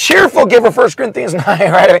loves a cheerful giver, 1 Corinthians 9,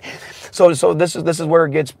 right? So this is where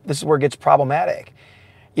it gets problematic.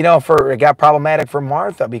 It got problematic for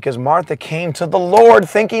Martha, because Martha came to the Lord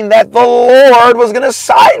thinking that the Lord was going to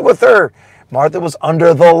side with her. Martha was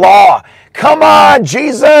under the law. Come on,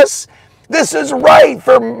 Jesus. This is right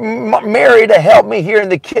for Mary to help me here in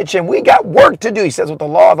the kitchen. We got work to do. He says with the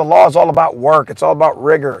law is all about work. It's all about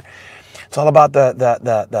rigor. It's all about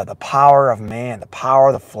the power of man, the power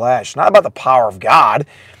of the flesh, not about the power of God.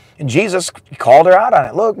 And Jesus called her out on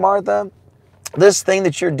it. Look, Martha, this thing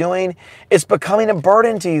that you're doing, it's becoming a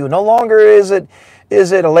burden to you. No longer is it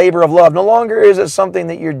a labor of love. No longer is it something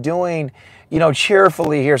that you're doing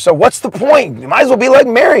cheerfully here. So what's the point? You might as well be like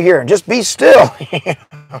Mary here and just be still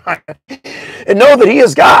and know that he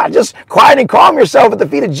is God. Just quiet and calm yourself at the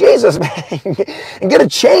feet of Jesus, man, and get a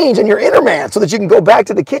change in your inner man so that you can go back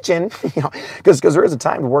to the kitchen, because there is a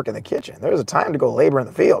time to work in the kitchen. There's a time to go labor in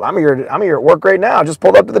the field. I'm here at work right now. Just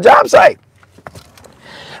pulled up to the job site.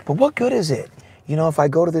 But what good is it, if I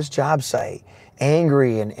go to this job site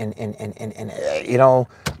angry and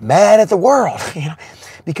mad at the world,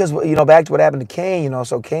 because back to what happened to Cain,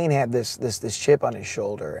 so Cain had this chip on his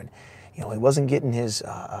shoulder, and he wasn't getting his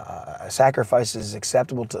sacrifices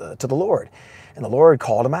acceptable to the Lord, and the Lord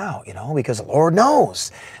called him out, because the Lord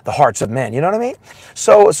knows the hearts of men. You know what I mean?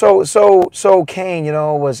 So Cain,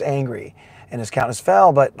 was angry, and his countenance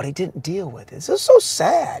fell, but he didn't deal with it. This is so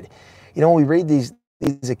sad. When we read these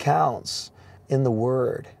accounts in the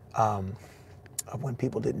Word of when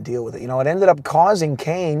people didn't deal with it, it ended up causing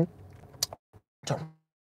Cain to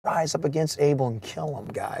rise up against Abel and kill him,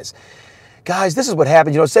 guys. Guys, this is what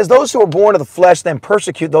happens. It says, those who are born of the flesh then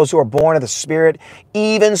persecute those who are born of the Spirit.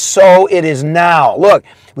 Even so it is now. Look,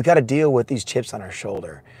 we got to deal with these chips on our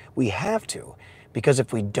shoulder. We have to, because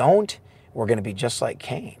if we don't, we're going to be just like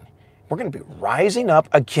Cain. We're going to be rising up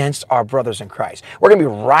against our brothers in Christ. We're going to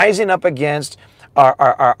be rising up against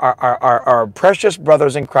our precious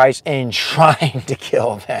brothers in Christ and trying to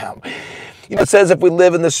kill them. It says, if we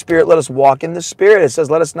live in the Spirit, let us walk in the Spirit. It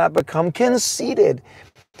says, let us not become conceited,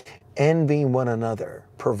 envying one another,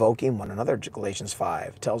 provoking one another. Galatians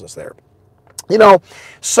 5 tells us there. But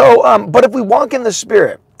if we walk in the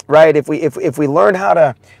Spirit, right? If we learn how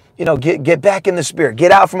to, get back in the Spirit,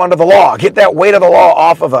 get out from under the law, get that weight of the law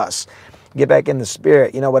off of us, get back in the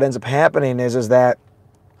Spirit. What ends up happening is that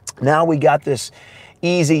now we got this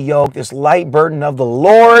easy yoke, this light burden of the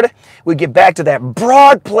Lord. We get back to that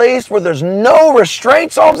broad place where there's no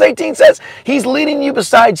restraint. Psalms 18 says he's leading you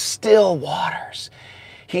beside still waters.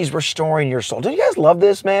 He's restoring your soul. Don't you guys love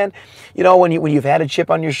this, man? You know, when you've had a chip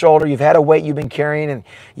on your shoulder, you've had a weight you've been carrying, and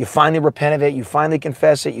you finally repent of it, you finally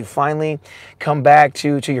confess it, you finally come back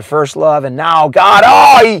to your first love, and now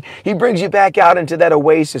God, he brings you back out into that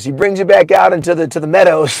oasis. He brings you back out into the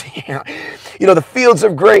meadows, you know, the fields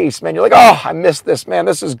of grace, man. You're like, oh, I miss this, man.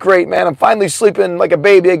 This is great, man. I'm finally sleeping like a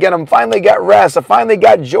baby again. I'm finally got rest. I finally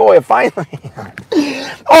got joy. Oh,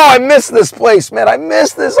 I miss this place, man. I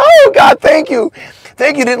miss this. Oh, God, thank you.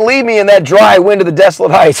 Thank you didn't leave me in that dry wind of the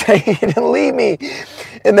desolate heights. You didn't leave me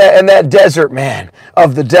in that desert, man,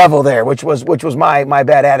 of the devil there, which was my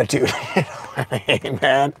bad attitude.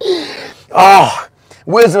 Amen. Oh,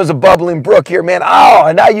 wisdom is a bubbling brook here, man. Oh,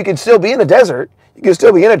 and now you can still be in the desert. You can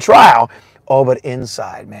still be in a trial. Oh, but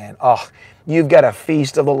inside, man, oh, you've got a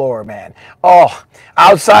feast of the Lord, man. Oh,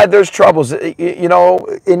 outside there's troubles, you know,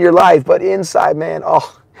 in your life, but inside, man,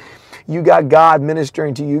 oh, you got God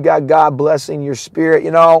ministering to you. You got God blessing your spirit.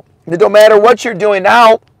 You know, it don't matter what you're doing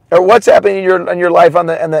now or what's happening in your life on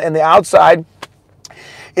the outside.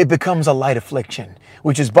 It becomes a light affliction,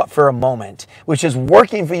 which is but for a moment, which is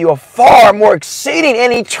working for you a far more exceeding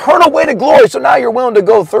and eternal way to glory. So now you're willing to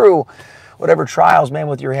go through whatever trials, man,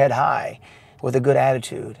 with your head high, with a good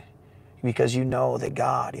attitude, because you know that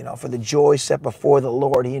God, you know, for the joy set before the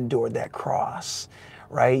Lord, he endured that cross,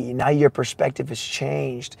 right? Now your perspective has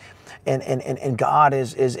changed. And God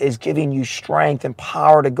is giving you strength and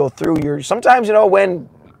power to go through your, sometimes, you know, when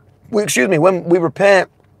we repent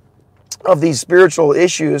of these spiritual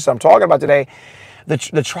issues I'm talking about today,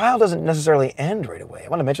 the trial doesn't necessarily end right away. I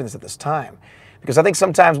want to mention this at this time, because I think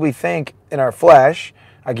sometimes we think in our flesh,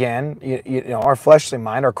 again, you know, our fleshly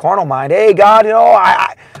mind, our carnal mind, hey, God, you know,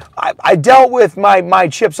 I dealt with my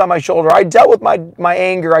chips on my shoulder. I dealt with my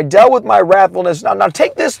anger. I dealt with my wrathfulness. Now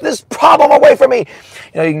take this problem away from me.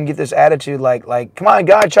 You know, you can get this attitude like, come on,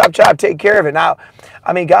 God, chop, take care of it. Now,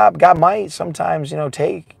 I mean, God might sometimes, you know,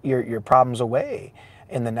 take your problems away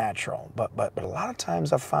in the natural, but a lot of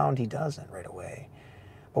times I've found he doesn't right away.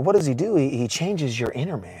 But what does he do? He changes your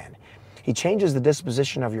inner man. He changes the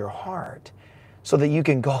disposition of your heart so that you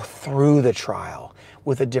can go through the trial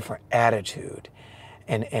with a different attitude.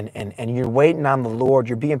 And you're waiting on the Lord.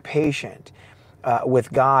 You're being patient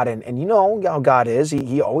with God. And you know how God is.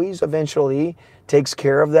 He always eventually takes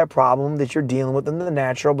care of that problem that you're dealing with in the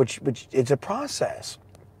natural, but it's a process,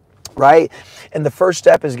 right? And the first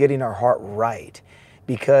step is getting our heart right.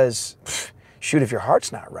 Because, shoot, if your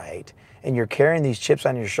heart's not right and you're carrying these chips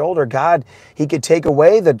on your shoulder, God, he could take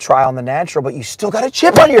away the trial in the natural, but you still got a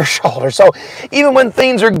chip on your shoulder. So even when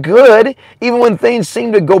things are good, even when things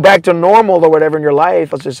seem to go back to normal or whatever in your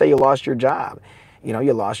life, let's just say you lost your job. You know,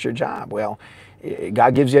 you lost your job. Well,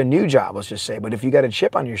 God gives you a new job, let's just say. But if you got a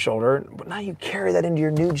chip on your shoulder, now you carry that into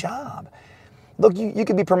your new job. Look, you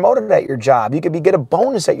could be promoted at your job. You could get a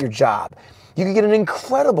bonus at your job. You could get an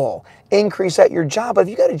incredible increase at your job. But if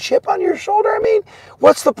you got a chip on your shoulder, I mean,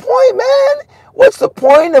 what's the point, man? What's the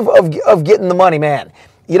point of getting the money, man?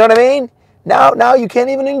 You know what I mean? Now you can't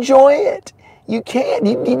even enjoy it. You can't.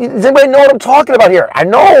 Does anybody know what I'm talking about here? I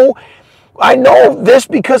know this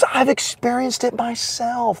because I've experienced it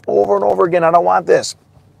myself over and over again. I don't want this.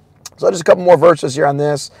 So just a couple more verses here on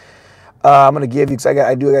this. I'm going to give you, because I got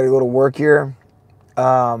to go to work here.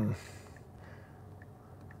 There's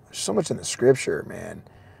so much in the scripture, man,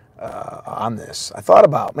 on this. I thought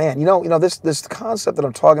about, man, you know, this concept that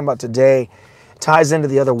I'm talking about today ties into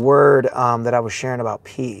the other word that I was sharing about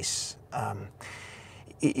peace.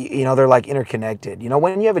 You know, they're like interconnected. You know,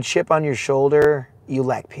 when you have a chip on your shoulder, you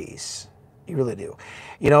lack peace. You really do.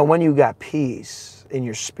 You know, when you got peace in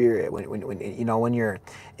your spirit, when you're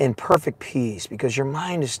in perfect peace because your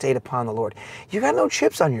mind is stayed upon the Lord, you got no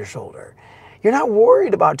chips on your shoulder. You're not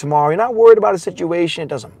worried about tomorrow. You're not worried about a situation. It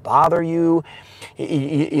doesn't bother you.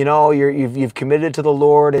 You know, you've committed to the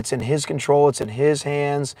Lord. It's in His control. It's in His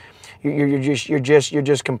hands. You're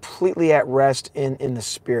just completely at rest in the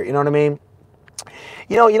Spirit. You know what I mean?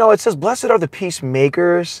 You know, it says, "Blessed are the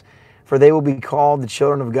peacemakers, for they will be called the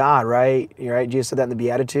children of God." Right? You're right. Jesus said that in the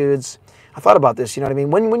Beatitudes. I thought about this. You know what I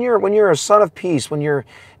mean? When you're a son of peace, when you're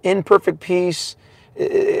in perfect peace,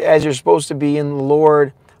 as you're supposed to be in the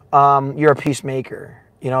Lord. You're a peacemaker.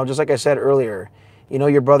 You know, just like I said earlier, you know,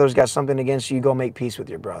 your brother's got something against you, go make peace with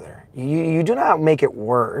your brother. You do not make it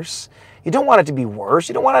worse. You don't want it to be worse.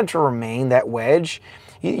 You don't want it to remain that wedge.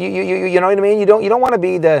 You know what I mean? You don't want to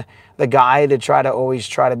be the guy to always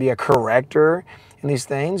try to be a corrector in these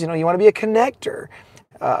things. You know, you want to be a connector.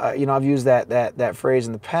 You know, I've used that phrase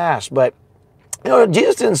in the past, but You know,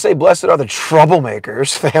 Jesus didn't say, blessed are the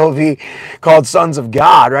troublemakers. They will be called sons of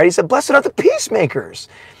God, right? He said, blessed are the peacemakers.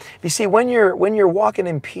 You see, when you're walking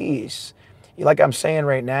in peace, like I'm saying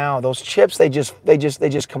right now, those chips, they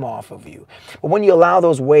just come off of you. But when you allow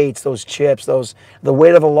those weights, those chips, the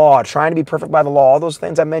weight of the law, trying to be perfect by the law, all those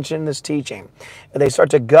things I mentioned in this teaching, they start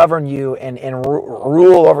to govern you and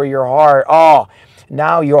rule over your heart. Oh,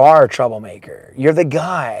 now you are a troublemaker. You're the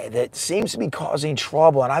guy that seems to be causing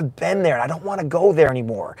trouble, and I've been there, and I don't want to go there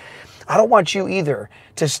anymore. I don't want you either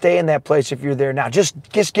to stay in that place if you're there now. Just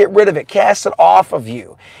get rid of it. Cast it off of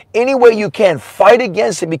you. Any way you can, fight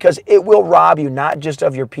against it, because it will rob you not just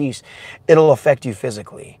of your peace. It'll affect you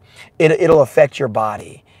physically. It'll affect your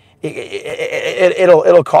body.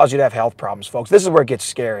 It'll cause you to have health problems, folks. This is where it gets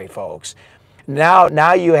scary, folks.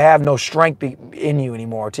 Now you have no strength in you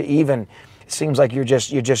anymore to even. It seems like you're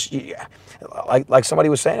just like somebody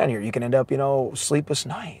was saying on here. You can end up, sleepless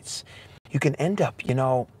nights. You can end up,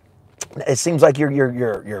 it seems like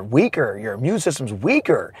you're weaker. Your immune system's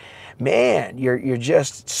weaker. Man, you're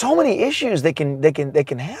just so many issues that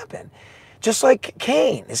can happen. Just like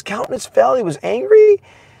Cain, his countenance fell. He was angry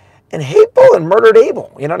and hateful and murdered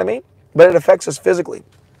Abel. You know what I mean? But it affects us physically.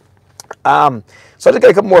 So I just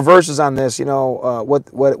got a couple more verses on this. What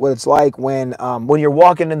it's like when you're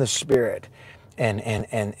walking in the Spirit,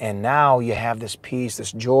 and now you have this peace,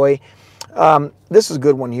 this joy. This is a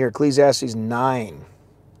good one here. Ecclesiastes 9.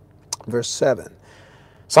 Verse 7.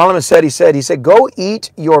 Solomon said, he said, go eat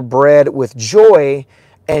your bread with joy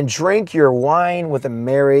and drink your wine with a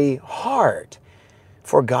merry heart,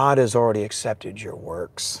 for God has already accepted your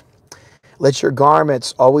works. Let your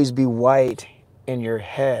garments always be white and your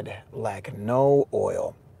head lack no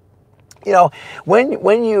oil.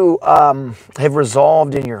 When you have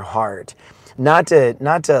resolved in your heart not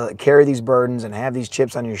to carry these burdens and have these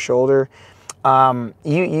chips on your shoulder,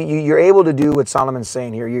 you're able to do what Solomon's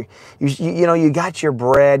saying here. You got your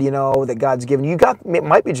bread, that God's given you. It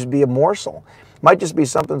might just be a morsel, might just be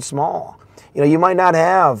something small. You might not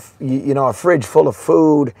have a fridge full of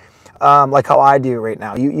food like how I do right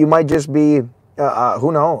now. You might just be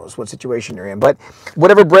who knows what situation you're in. But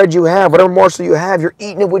whatever bread you have, whatever morsel you have, you're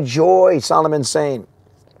eating it with joy. Solomon's saying.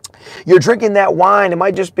 You're drinking that wine. It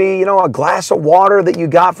might just be a glass of water that you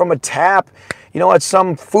got from a tap. At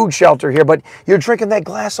some food shelter here, but you're drinking that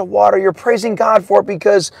glass of water. You're praising God for it,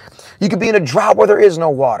 because you could be in a drought where there is no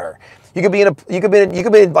water. You could be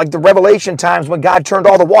in like the Revelation times when God turned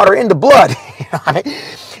all the water into blood.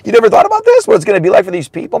 You never thought about this? What it's going to be like for these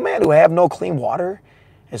people, man, who have no clean water?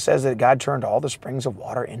 It says that God turned all the springs of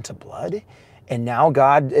water into blood. And now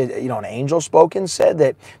God, an angel spoke and said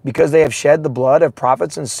that because they have shed the blood of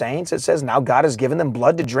prophets and saints, it says now God has given them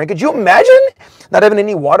blood to drink. Could you imagine not having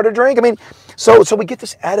any water to drink? I mean, so we get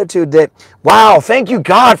this attitude that, wow, thank you,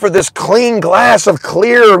 God, for this clean glass of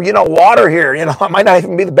clear, water here. It might not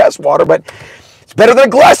even be the best water, but it's better than a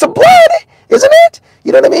glass of blood, isn't it?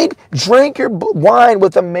 You know what I mean? Drink your wine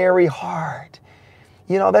with a merry heart.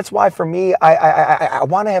 That's why for me, I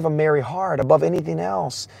want to have a merry heart above anything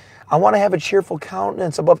else. I want to have a cheerful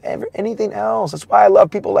countenance above anything else. That's why I love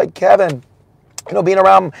people like Kevin. Being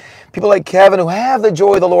around people like Kevin who have the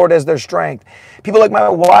joy of the Lord as their strength. People like my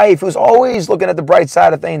wife who's always looking at the bright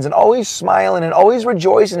side of things and always smiling and always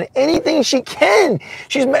rejoicing in anything she can.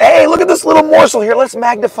 Hey, look at this little morsel here. Let's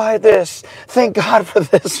magnify this. Thank God for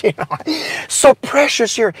this. So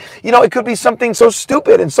precious here. It could be something so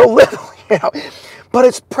stupid and so little, but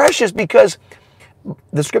it's precious because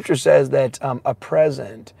the scripture says that a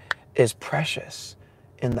present is precious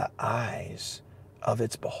in the eyes of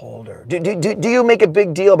its beholder. Do you make a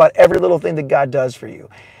big deal about every little thing that God does for you?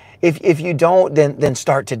 If you don't, then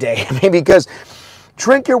start today. Because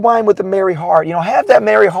drink your wine with a merry heart. Have that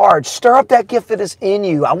merry heart. Stir up that gift that is in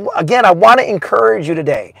you. I want to encourage you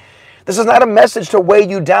today. This is not a message to weigh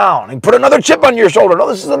you down and put another chip on your shoulder. No,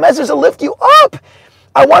 this is a message to lift you up.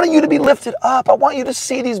 I want you to be lifted up. I want you to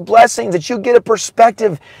see these blessings, that you get a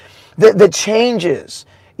perspective that changes.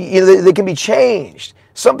 That can be changed.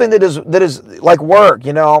 Something that is like work,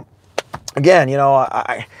 Again,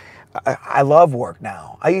 I love work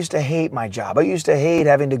now. I used to hate my job. I used to hate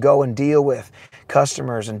having to go and deal with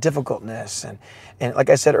customers and difficultness. And like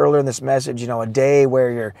I said earlier in this message, a day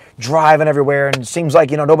where you're driving everywhere and it seems like,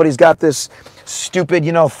 nobody's got this stupid,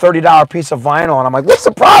 $30 piece of vinyl. And I'm like, what's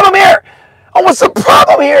the problem here? Oh, what's the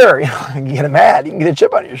problem here? You get mad. You can get a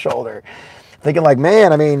chip on your shoulder. Thinking like,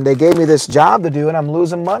 man, they gave me this job to do and I'm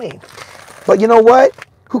losing money. But you know what?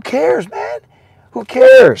 Who cares, man? Who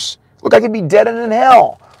cares? Look, I could be dead and in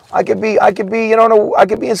hell. I could be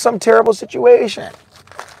in some terrible situation.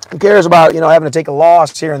 Who cares about, having to take a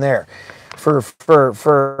loss here and there?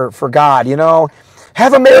 for God, you know.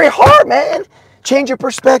 Have a merry heart, man. Change your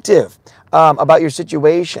perspective about your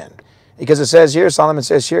situation. Because it says here, Solomon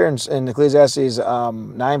says here in Ecclesiastes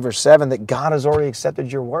 9 verse 7 that God has already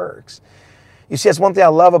accepted your works. You see, that's one thing I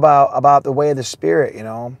love about the way of the Spirit, you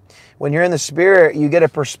know. When you're in the Spirit, you get a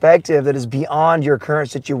perspective that is beyond your current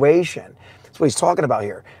situation. That's what he's talking about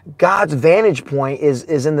here. God's vantage point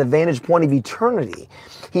is in the vantage point of eternity.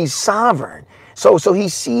 He's sovereign. So he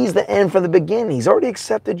sees the end from the beginning. He's already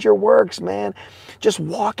accepted your works, man. Just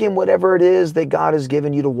walk in whatever it is that God has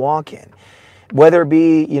given you to walk in. Whether it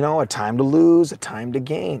be, you know, a time to lose, a time to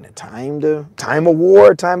gain, a time of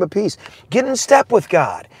war, a time of peace. Get in step with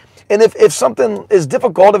God. And if something is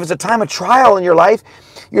difficult, if it's a time of trial in your life,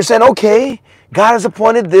 you're saying, okay, God has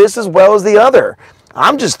appointed this as well as the other.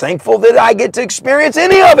 I'm just thankful that I get to experience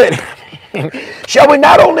any of it. Shall we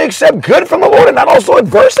not only accept good from the Lord and not also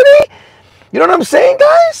adversity? You know what I'm saying,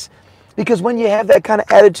 guys? Because when you have that kind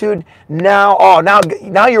of attitude, now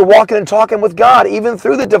you're walking and talking with God, even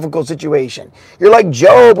through the difficult situation. You're like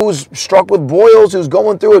Job, who's struck with boils, who's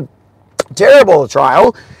going through a terrible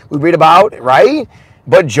trial we read about, right?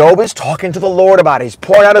 But Job is talking to the Lord about it. He's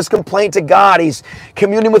pouring out his complaint to God. He's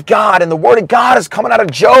communing with God, and the word of God is coming out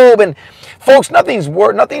of Job. And folks, nothing is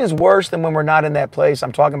worse than when we're not in that place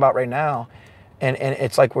I'm talking about right now. And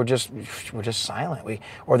it's like we're just silent.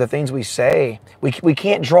 Or the things we say, we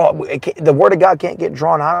can't draw. The word of God can't get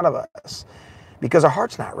drawn out of us because our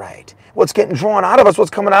heart's not right. What's getting drawn out of us, what's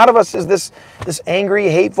coming out of us, is this angry,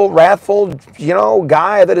 hateful, wrathful, you know,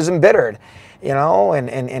 guy that is embittered, you know,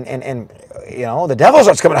 and you know, the devil's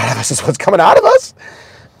what's coming out of us. Is what's coming out of us,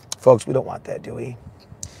 folks. We don't want that, do we?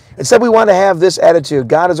 Instead, we want to have this attitude: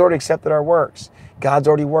 God has already accepted our works. God's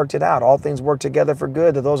already worked it out. All things work together for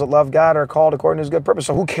good to those that love God are called according to his good purpose.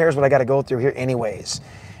 So who cares what I got to go through here anyways?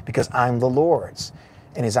 Because I'm the Lord's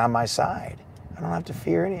and he's on my side. I don't have to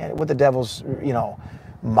fear what the devil's, you know,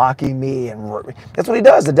 mocking me. And that's what he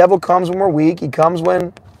does. The devil comes when we're weak. He comes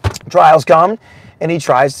when trials come, and he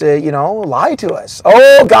tries to, you know, lie to us.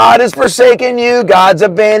 Oh, God has forsaken you. God's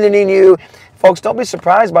abandoning you. Folks, don't be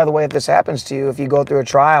surprised, by the way, if this happens to you, if you go through a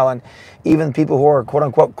trial and even people who are, quote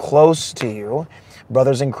unquote, close to you,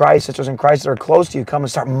 brothers in Christ, sisters in Christ that are close to you, come and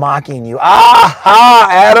start mocking you. Aha!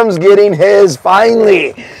 Adam's getting his,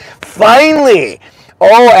 finally. Finally.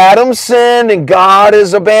 Oh, Adam sinned and God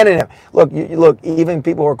is abandoning him. Look, even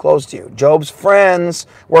people who are close to you. Job's friends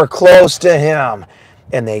were close to him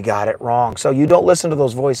and they got it wrong. So you don't listen to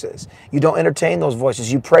those voices. You don't entertain those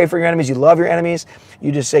voices. You pray for your enemies. You love your enemies.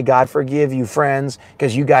 You just say, God forgive you, friends,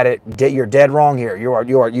 because you got it. You're dead wrong here.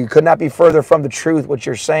 You could not be further from the truth what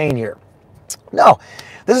you're saying here. No,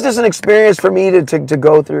 this is just an experience for me to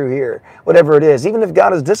go through here, whatever it is, even if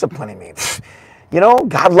God is disciplining me. You know,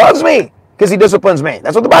 God loves me because he disciplines me.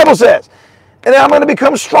 That's what the Bible says. And then I'm going to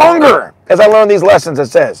become stronger as I learn these lessons, it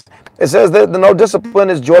says. It says that the no discipline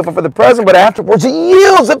is joyful for the present, but afterwards it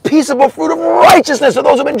yields a peaceable fruit of righteousness to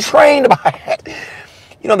those who have been trained by it.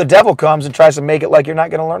 You know, the devil comes and tries to make it like you're not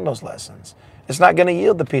going to learn those lessons. It's not going to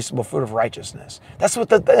yield the peaceable fruit of righteousness. That's what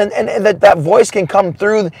that voice can come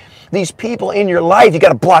through these people in your life. You got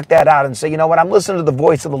to block that out and say, you know what? I'm listening to the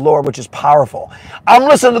voice of the Lord, which is powerful. I'm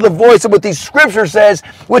listening to the voice of what these scriptures says,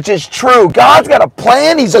 which is true. God's got a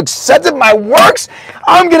plan. He's accepted my works.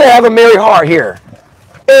 I'm going to have a merry heart here.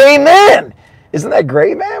 Amen. Isn't that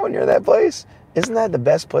great, man, when you're in that place? Isn't that the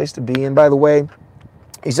best place to be in, by the way?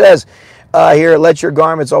 He says here, let your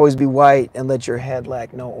garments always be white and let your head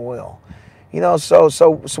lack no oil. You know, so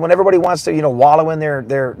when everybody wants to, you know, wallow in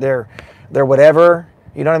their whatever,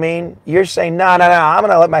 you know what I mean? You're saying, no, I'm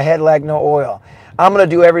going to let my head lack no oil. I'm going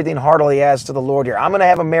to do everything heartily as to the Lord here. I'm going to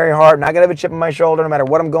have a merry heart, not going to have a chip on my shoulder no matter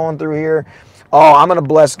what I'm going through here. Oh, I'm going to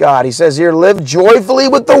bless God. He says here, live joyfully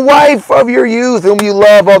with the wife of your youth, whom you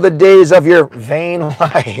love all the days of your vain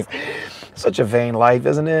life. Such a vain life,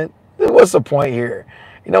 isn't it? What's the point here?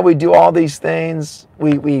 You know, we do all these things.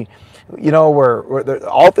 You know,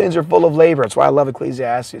 all things are full of labor. That's why I love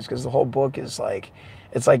Ecclesiastes, because the whole book is like,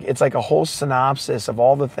 it's like a whole synopsis of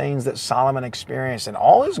all the things that Solomon experienced in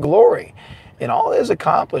all his glory, in all his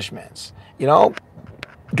accomplishments. You know,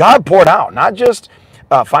 God poured out not just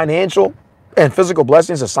financial and physical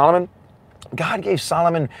blessings to Solomon. God gave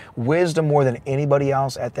Solomon wisdom more than anybody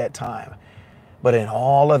else at that time. But in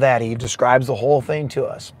all of that, he describes the whole thing to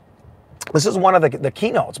us. This is one of the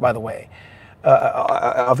keynotes, by the way,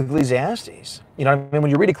 of Ecclesiastes. You know what I mean?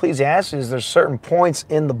 When you read Ecclesiastes, there's certain points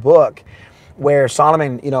in the book where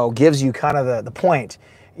Solomon, you know, gives you kind of the point,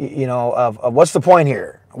 you know, of what's the point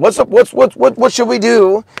here? What should we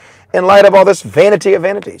do in light of all this vanity of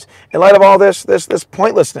vanities? In light of all this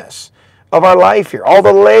pointlessness of our life here. All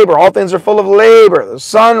the labor, all things are full of labor. The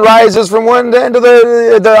sun rises from one end of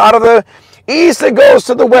out of the east, it goes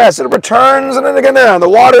to the west, it returns, and then again there. And the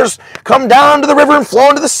waters come down to the river and flow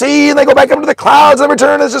into the sea, and they go back up to the clouds and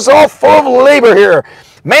return. It's just all full of labor here.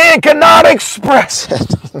 Man cannot express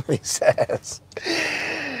it, he says.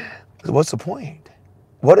 What's the point?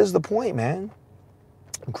 What is the point, man?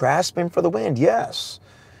 Grasping for the wind, yes.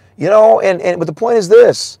 You know, but the point is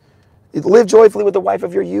this. Live joyfully with the wife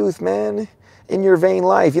of your youth, man, in your vain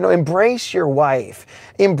life. You know, embrace your wife.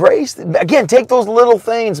 Again, take those little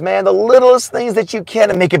things, man, the littlest things that you can,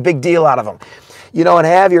 and make a big deal out of them. You know, and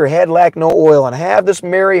have your head lack no oil, and have this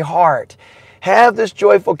merry heart. Have this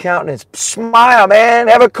joyful countenance. Smile, man.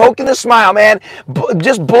 Have a Coke and a smile, man.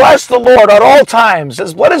 Just bless the Lord at all times.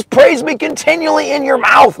 Just let His praise be continually in your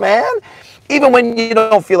mouth, man. Even when you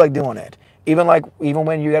don't feel like doing it. Even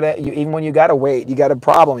when you gotta wait, you got a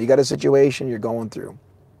problem, you got a situation you're going through.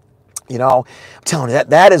 You know, I'm telling you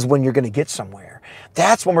that is when you're going to get somewhere.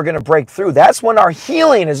 That's when we're going to break through. That's when our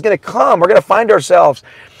healing is going to come. We're going to find ourselves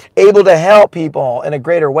able to help people in a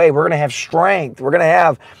greater way. We're going to have strength. We're going to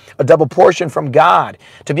have a double portion from God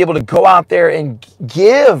to be able to go out there and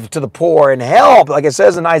give to the poor and help. Like it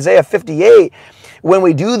says in Isaiah 58. When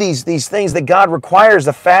we do these things that God requires,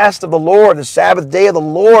 the fast of the Lord, the Sabbath day of the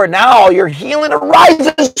Lord, now your healing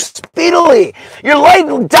arises speedily. Your light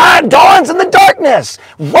dawns in the darkness.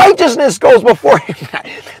 Righteousness goes before you.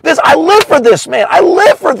 I live for this, man. I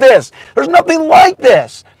live for this. There's nothing like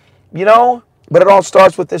this, you know. But it all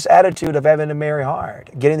starts with this attitude of having a merry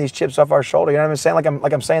heart, getting these chips off our shoulder. You know what I'm saying?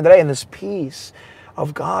 Like I'm saying today, and this peace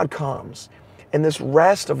of God comes. In this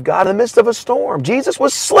rest of God in the midst of a storm. Jesus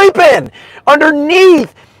was sleeping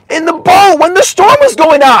underneath in the boat when the storm was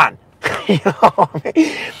going on. You know,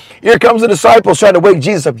 here comes the disciples trying to wake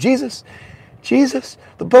Jesus up. Jesus,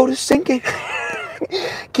 the boat is sinking.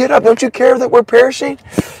 Get up, don't you care that we're perishing?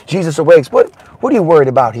 Jesus awakes. What are you worried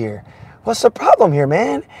about here? What's the problem here,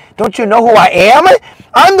 man? Don't you know who I am?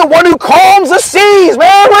 I'm the one who calms the seas,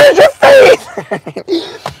 man. Where's your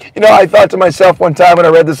faith? You know, I thought to myself one time when I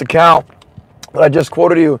read this account, but I just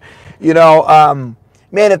quoted you, you know,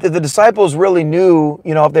 man, if the disciples really knew,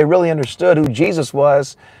 you know, if they really understood who Jesus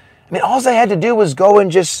was, I mean, all they had to do was go and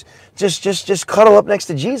just cuddle up next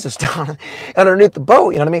to Jesus down underneath the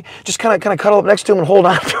boat, you know what I mean? Just kind of cuddle up next to him and hold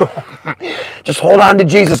on to him. Just hold on to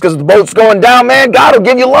Jesus, because the boat's going down, man. God will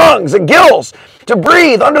give you lungs and gills to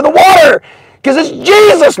breathe under the water, because it's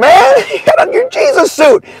Jesus, man. You got on your Jesus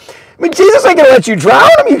suit. I mean, Jesus ain't going to let you drown.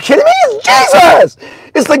 I mean, you kidding me? It's Jesus.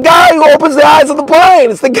 It's the guy who opens the eyes of the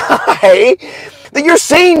blind. It's the guy that you're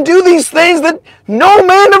seeing do these things that no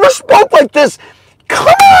man ever spoke like this. Come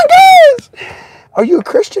on, guys. Are you a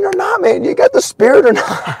Christian or not, man? You got the Spirit or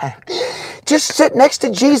not? Just sit next to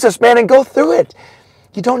Jesus, man, and go through it.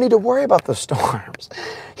 You don't need to worry about the storms.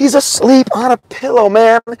 He's asleep on a pillow,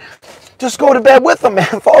 man. Just go to bed with him,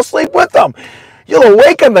 man. Fall asleep with him. You'll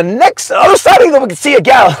awaken the other side of the Sea of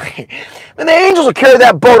Galilee. And the angels will carry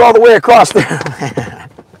that boat all the way across there.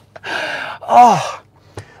 Oh,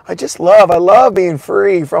 I love being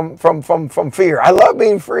free from fear. I love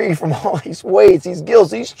being free from all these weights, these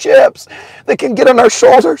guilts, these chips that can get on our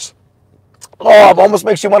shoulders. Oh, it almost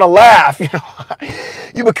makes you want to laugh. You know,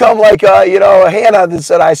 you become like Hannah that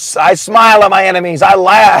said, "I smile at my enemies, I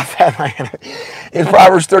laugh at my enemies." In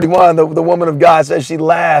Proverbs 31, the woman of God says she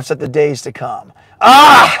laughs at the days to come.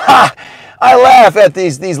 I laugh at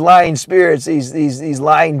these lying spirits, these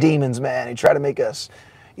lying demons, man. They try to make us,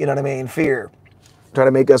 you know what I mean, fear. Try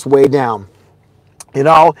to make us way down. You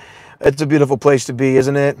know, it's a beautiful place to be,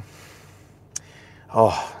 isn't it?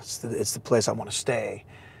 Oh, it's the place I want to stay.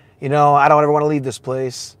 You know, I don't ever want to leave this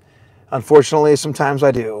place. Unfortunately, sometimes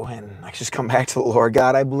I do, and I just come back to the Lord.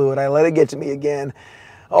 God, I blew it. I let it get to me again.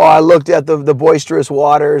 Oh, I looked at the boisterous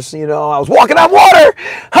waters. You know, I was walking on water.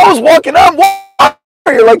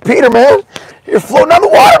 You're like Peter, man. You're floating on the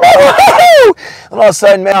water, man. And all of a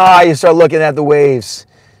sudden, man, you start looking at the waves.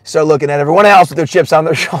 You start looking at everyone else with their chips on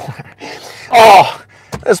their shoulder. Oh,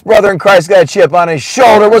 this brother in Christ got a chip on his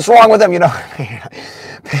shoulder. What's wrong with him? You know,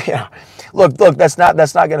 Look, that's not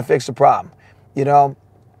going to fix the problem. You know,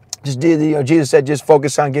 Jesus said, just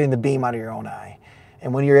focus on getting the beam out of your own eye.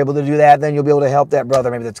 And when you're able to do that, then you'll be able to help that brother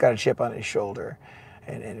maybe that's got a chip on his shoulder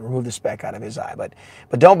and remove the speck out of his eye. But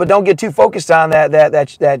don't get too focused on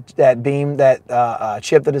that beam, that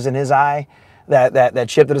chip that is in his eye, that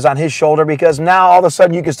chip that is on his shoulder, because now all of a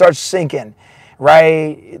sudden you can start sinking,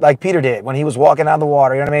 right? Like Peter did when he was walking on the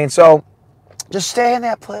water. You know what I mean? So just stay in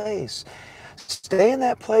that place. Stay in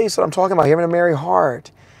that place that I'm talking about, having a merry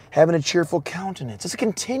heart, having a cheerful countenance. It's a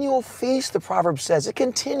continual feast, the proverb says. It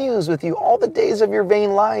continues with you all the days of your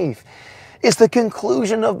vain life. It's the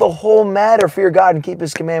conclusion of the whole matter. Fear God and keep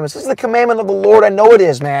His commandments. This is the commandment of the Lord. I know it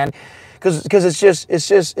is, man, because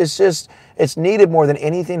it's needed more than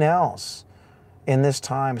anything else in this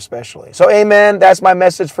time, especially. So, amen. That's my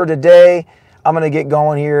message for today. I'm going to get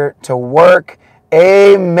going here to work.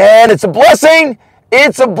 Amen. It's a blessing.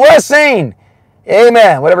 It's a blessing.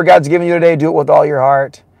 Amen. Whatever God's given you today, do it with all your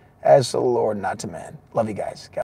heart, as to the Lord, not to men. Love you guys.